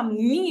 Abraham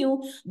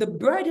knew the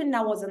burden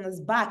that was on his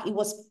back. He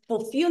was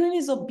fulfilling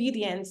his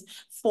obedience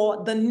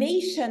for the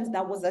nations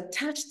that was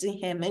attached to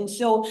him. And this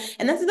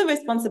is the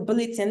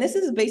responsibility. And this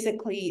is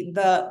basically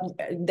the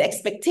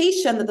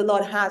expectation that the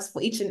Lord has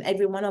for each and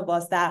every one of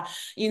us, that,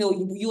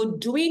 you're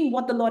doing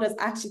what the Lord has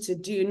asked you to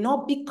do,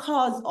 not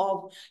because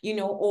of,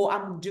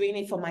 I'm doing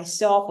it for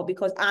myself or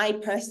because I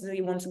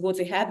personally want to go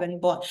to heaven,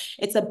 but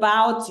it's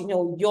about,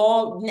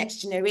 your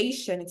next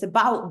generation. It's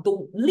about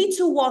the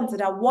little ones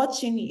that are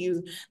watching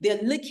you.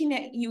 They're looking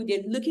at you.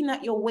 They're looking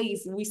at your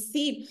ways. And we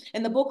see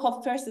in the book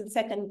of 1st and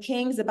 2nd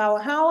Kings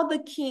about how the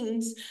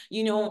kings,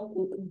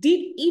 did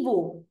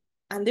evil,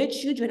 and their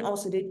children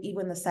also did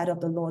evil in the sight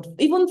of the Lord.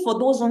 Even for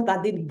those ones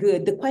that did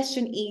good, the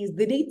question is,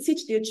 did they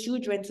teach their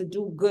children to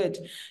do good,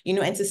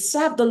 and to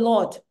serve the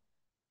Lord?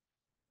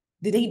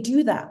 Did they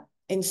do that?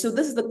 And so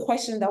this is the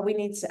question that we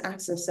need to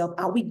ask ourselves.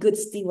 Are we good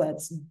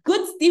stewards?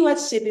 Good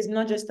stewardship is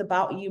not just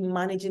about you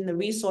managing the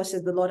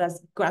resources the Lord has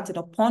granted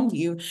upon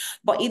you,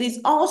 but it is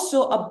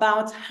also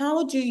about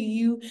how do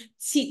you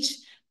teach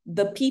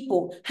the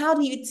people? How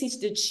do you teach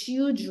the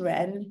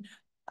children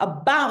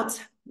about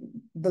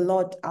the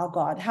Lord our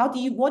God? How do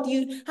you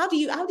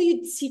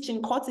teach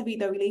and cultivate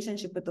the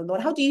relationship with the Lord?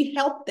 How do you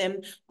help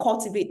them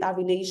cultivate that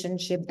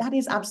relationship? That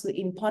is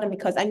absolutely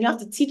important, and you have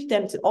to teach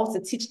them to also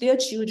teach their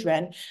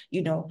children,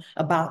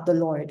 about the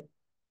Lord.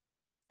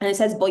 And it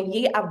says, but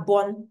ye have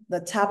borne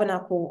the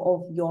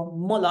tabernacle of your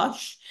Moloch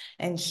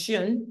and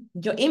Shun,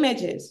 your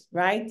images,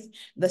 right?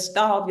 The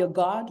star of your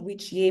God,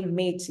 which ye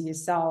made to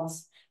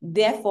yourselves.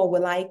 Therefore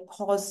will I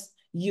cause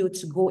you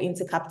to go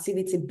into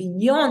captivity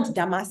beyond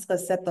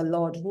Damascus, said the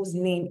Lord, whose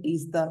name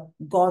is the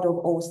God of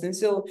hosts. And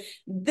so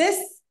this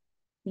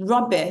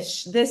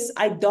rubbish, this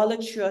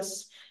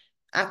idolatrous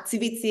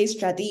activities,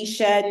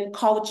 tradition,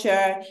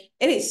 culture,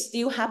 it is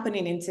still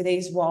happening in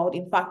today's world.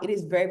 In fact, it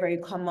is very, very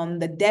common.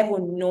 The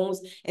devil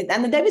knows,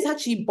 and the devil is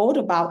actually bold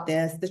about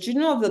this. The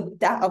children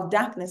of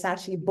darkness are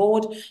actually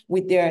bold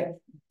with their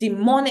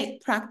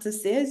demonic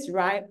practices,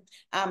 right?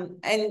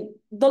 And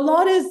the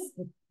Lord is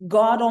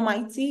God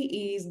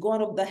Almighty is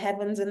God of the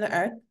heavens and the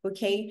earth,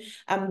 okay?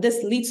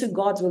 These little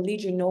gods will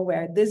lead you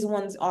nowhere. These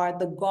ones are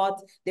the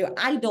gods, they're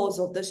idols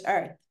of this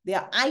earth. They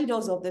are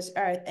idols of this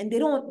earth, and they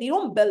don't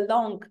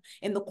belong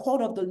in the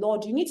court of the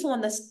Lord. You need to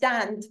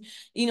understand,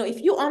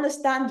 if you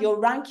understand your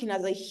ranking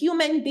as a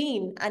human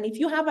being, and if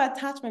you have an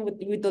attachment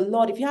with the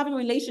Lord, if you have a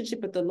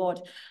relationship with the Lord,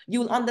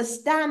 you'll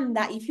understand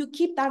that if you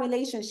keep that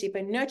relationship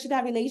and nurture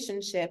that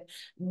relationship,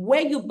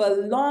 where you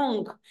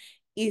belong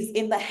is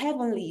in the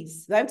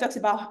heavenlies. The Bible talks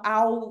about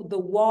how the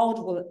world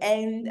will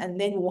end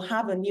and then we'll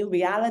have a new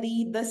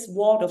reality. This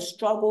world of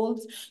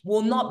struggles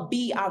will not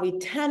be our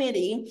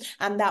eternity,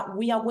 and that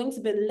we are going to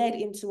be led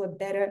into a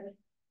better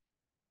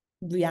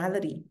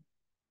reality.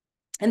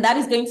 And that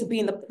is going to be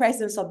in the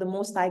presence of the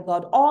Most High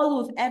God.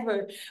 All we've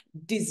ever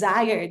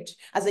desired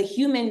as a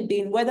human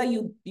being, whether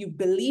you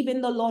believe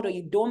in the Lord or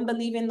you don't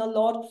believe in the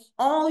Lord,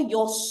 all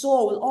your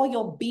soul, all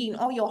your being,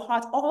 all your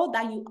heart, all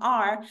that you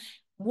are,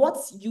 what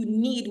you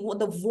need, what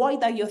the void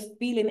that you're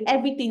feeling,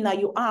 everything that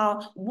you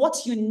are,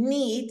 what you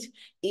need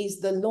is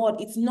the Lord.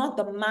 It's not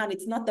the man,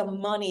 it's not the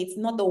money, it's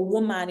not the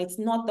woman, it's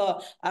not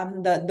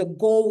the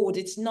gold,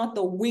 it's not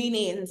the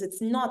winnings,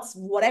 it's not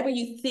whatever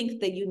you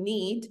think that you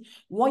need.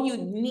 What you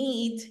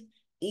need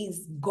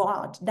is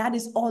God. That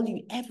is all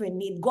you ever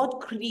need.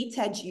 God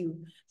created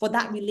you for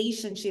that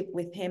relationship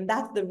with him.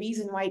 That's the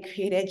reason why he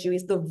created you.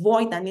 It's the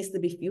void that needs to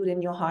be filled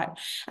in your heart.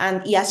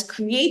 And he has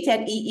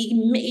created,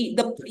 he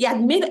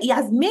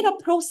has made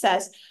a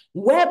process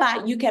whereby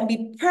you can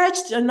be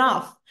purged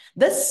enough.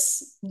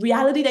 This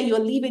reality that you're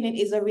living in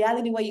is a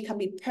reality where you can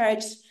be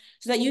purged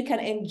so that you can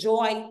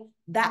enjoy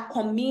that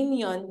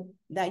communion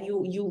that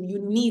you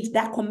need,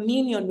 that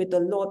communion with the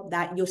Lord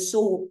that your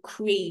soul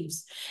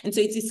craves. And so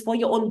it is for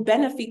your own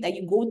benefit that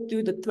you go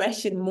through the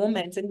threshing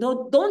moments. And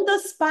don't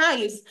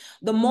despise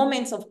the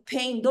moments of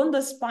pain. Don't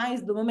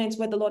despise the moments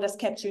where the Lord has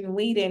kept you in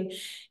waiting.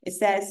 It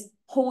says,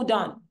 hold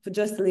on for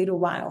just a little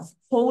while.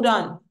 Hold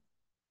on.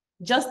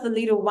 Just a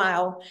little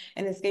while,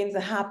 and it's going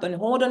to happen.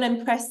 Hold on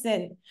and press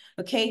in,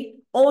 okay?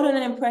 Hold on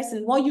and press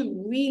in. What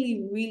you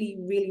really, really,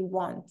 really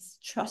want,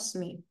 trust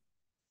me.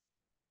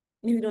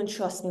 You don't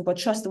trust me, but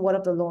trust the word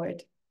of the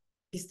Lord.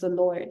 It's the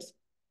Lord.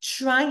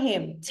 Try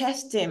him,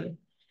 test him,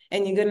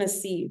 and you're going to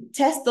see.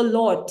 Test the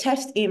Lord,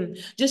 test him.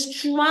 Just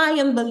try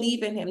and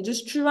believe in him.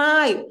 Just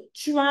try.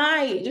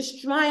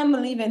 Just try and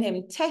believe in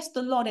him. Test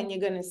the Lord and you're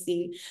going to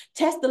see.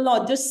 Test the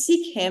Lord. Just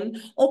seek him.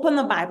 Open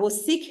the Bible,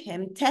 seek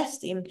him,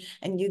 test him,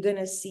 and you're going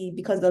to see,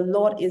 because the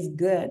Lord is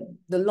good.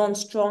 The Lord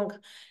strong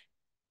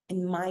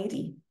and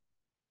mighty,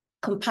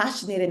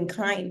 compassionate and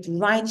kind,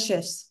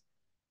 righteous,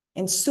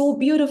 and so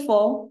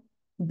beautiful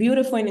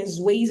in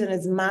his ways and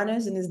his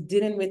manners and his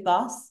dealing with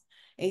us.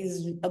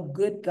 Is a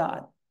good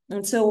God.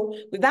 And so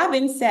with that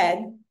being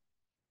said,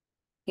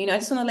 I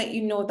just want to let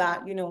you know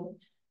that, you don't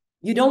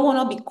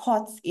want to be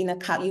caught in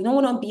you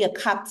don't want to be a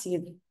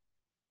captive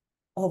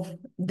of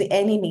the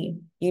enemy.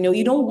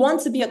 You don't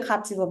want to be a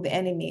captive of the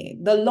enemy.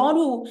 The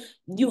Lord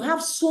you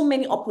have so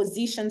many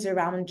oppositions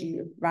around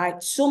you,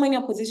 right? So many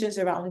oppositions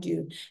around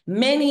you.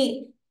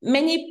 Many,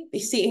 you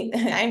see,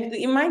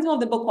 it reminds me of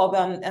the book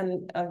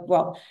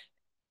of,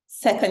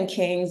 Second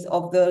Kings,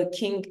 of the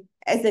king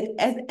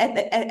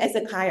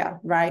Ezekiah,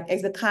 right?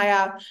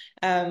 Ezekiah,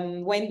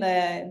 when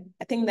I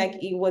think like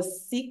he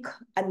was sick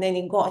and then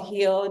he got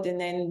healed, and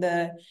then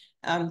the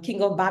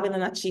king of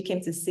Babylon actually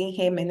came to see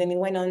him, and then he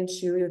went on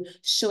to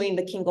showing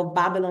the king of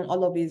Babylon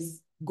all of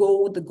his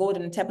gold, the gold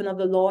in the temple of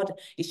the Lord.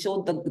 He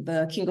showed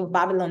the king of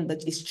Babylon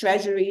his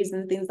treasuries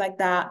and things like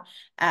that.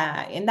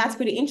 And that's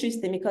pretty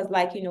interesting because,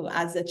 like,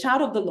 as a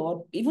child of the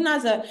Lord, even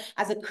as a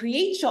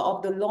creature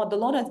of the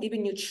Lord has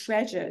given you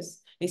treasures.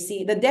 You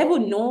see, the devil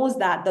knows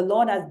that the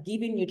Lord has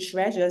given you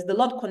treasures. The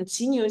Lord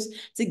continues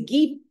to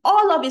give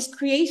all of his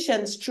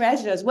creations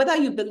treasures, whether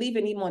you believe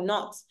in him or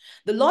not.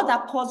 The Lord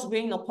that pours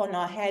rain upon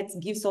our heads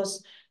gives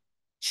us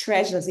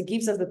treasures. It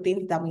gives us the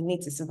things that we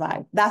need to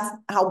survive. That's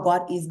how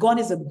God is. God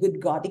is a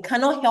good God. He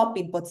cannot help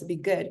it but to be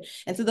good.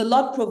 And so the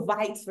Lord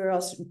provides for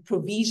us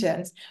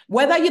provisions.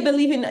 Whether you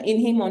believe in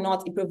him or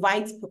not, he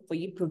provides for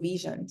you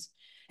provisions.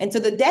 And so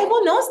the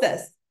devil knows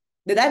this.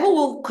 The devil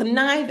will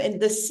connive and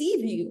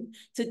deceive you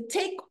to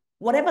take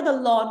whatever the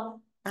Lord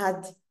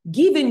had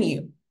given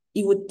you.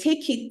 He would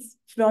take it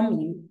from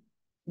you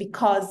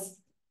because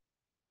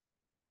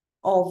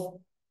of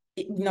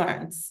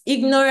ignorance.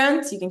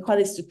 Ignorance, you can call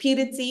it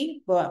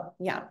stupidity, but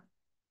yeah.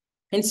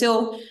 And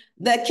so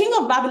the king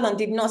of Babylon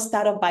did not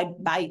start off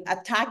by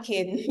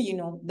attacking,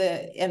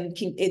 the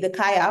King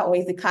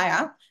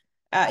Ezekiah.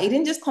 He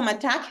didn't just come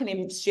attacking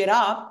him straight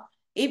up.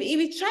 If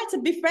he tried to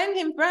befriend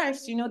him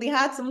first, they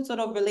had some sort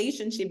of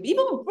relationship.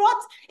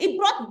 It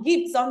brought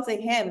gifts onto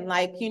him,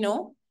 like,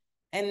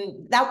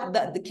 and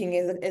that the king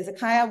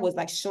Ezekiah was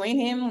like showing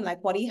him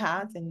like what he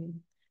has.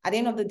 And at the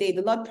end of the day,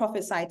 the Lord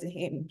prophesied to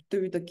him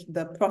through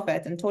the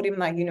prophet and told him,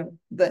 like,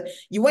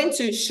 you went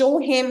to show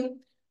him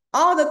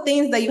all the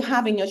things that you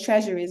have in your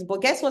treasuries,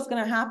 but guess what's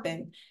going to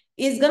happen?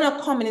 He's going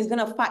to come and he's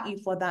going to fight you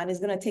for that. And he's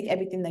going to take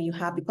everything that you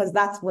have, because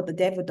that's what the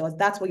devil does.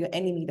 That's what your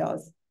enemy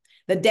does.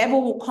 The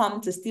devil will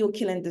come to steal,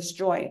 kill, and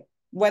destroy.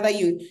 Whether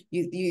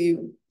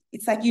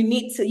it's like you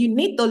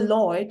need the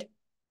Lord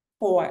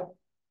for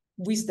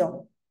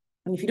wisdom.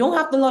 And if you don't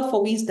have the Lord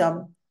for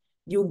wisdom,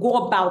 you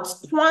go about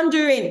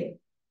squandering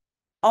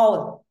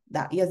all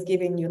that he has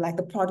given you, like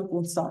the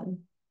prodigal son.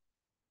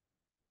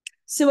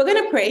 So we're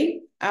going to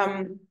pray.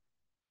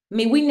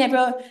 May we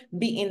never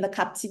be in the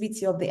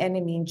captivity of the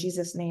enemy in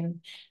Jesus'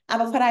 name.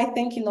 Abba, Father, I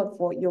thank you, Lord,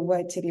 for your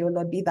word today, O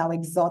Lord. Be thou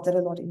exalted, O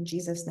Lord, in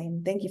Jesus'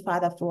 name. Thank you,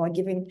 Father, for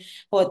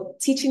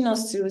teaching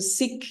us to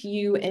seek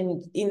you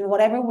and in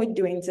whatever we're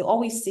doing, to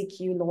always seek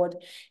you, Lord,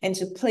 and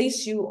to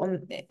place you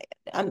on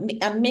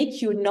and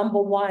make you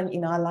number one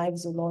in our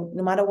lives, O Lord.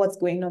 No matter what's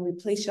going on, we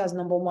place you as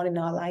number one in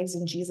our lives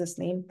in Jesus'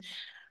 name.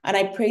 And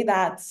I pray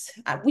that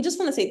we just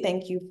want to say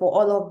thank you for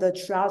all of the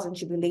trials and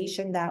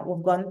tribulation that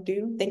we've gone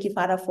through. Thank you,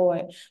 Father,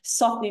 for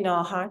softening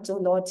our hearts, oh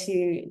Lord,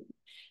 to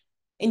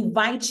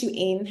invite you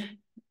in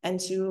and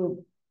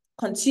to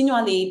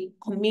continually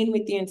commune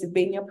with you and to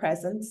be in your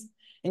presence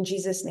in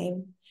Jesus'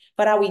 name.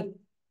 Father, we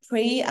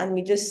pray and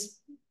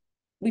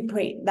we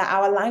pray that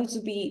our lives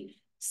will be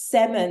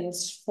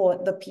sermons for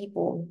the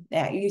people,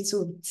 that you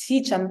to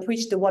teach and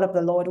preach the word of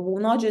the Lord. We will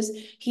not just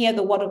hear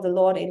the word of the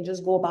Lord and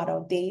just go about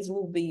our days. We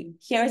will be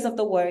hearers of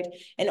the word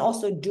and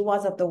also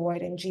doers of the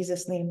word in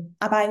Jesus' name.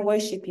 Abba, I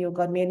worship you,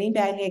 God. May your name be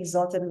highly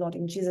exalted, Lord,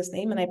 in Jesus'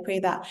 name. And I pray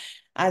that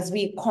as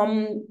we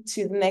come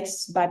to the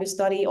next Bible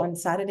study on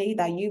Saturday,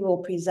 that you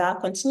will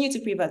continue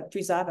to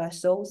preserve our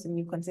souls, and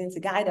you continue to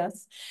guide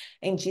us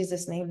in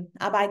Jesus' name.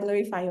 Abba, I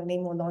glorify your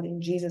name, O Lord,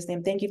 in Jesus'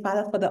 name. Thank you,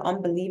 Father, for the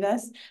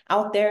unbelievers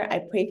out there.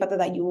 I pray, Father,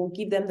 that you will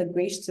give them the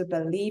grace to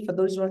believe. For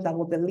those ones that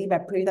will believe, I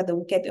pray that they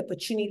will get the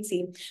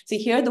opportunity to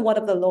hear the word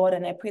of the Lord.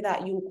 And I pray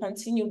that you will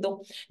continue,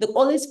 the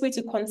Holy Spirit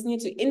to continue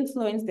to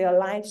influence their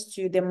lives,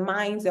 to their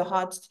minds, their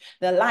hearts,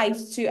 their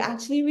lives, to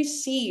actually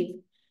receive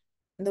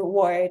the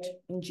word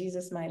in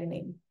Jesus' mighty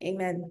name.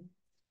 Amen.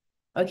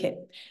 Okay.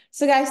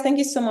 So guys, thank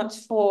you so much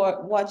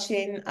for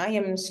watching. I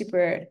am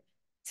super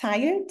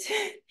tired,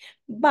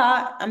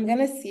 but I'm going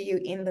to see you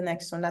in the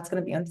next one. That's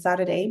going to be on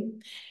Saturday.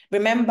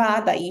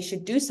 Remember that you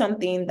should do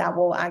something that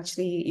will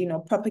actually,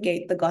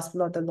 propagate the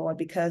gospel of the Lord,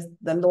 because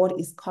the Lord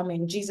is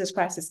coming. Jesus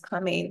Christ is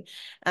coming.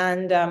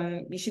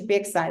 And you should be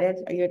excited.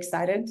 Are you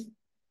excited?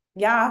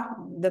 Yeah,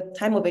 the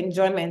time of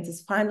enjoyment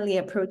is finally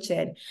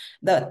approaching.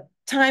 The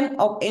time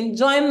of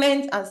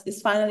enjoyment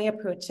is finally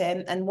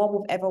approaching, and what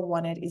we've ever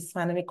wanted is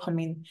finally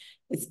coming.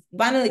 It's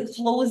finally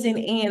closing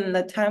in.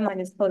 The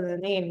timeline is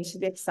closing in. You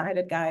should be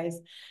excited, guys.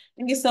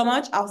 Thank you so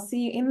much. I'll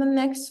see you in the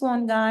next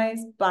one,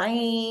 guys.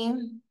 Bye.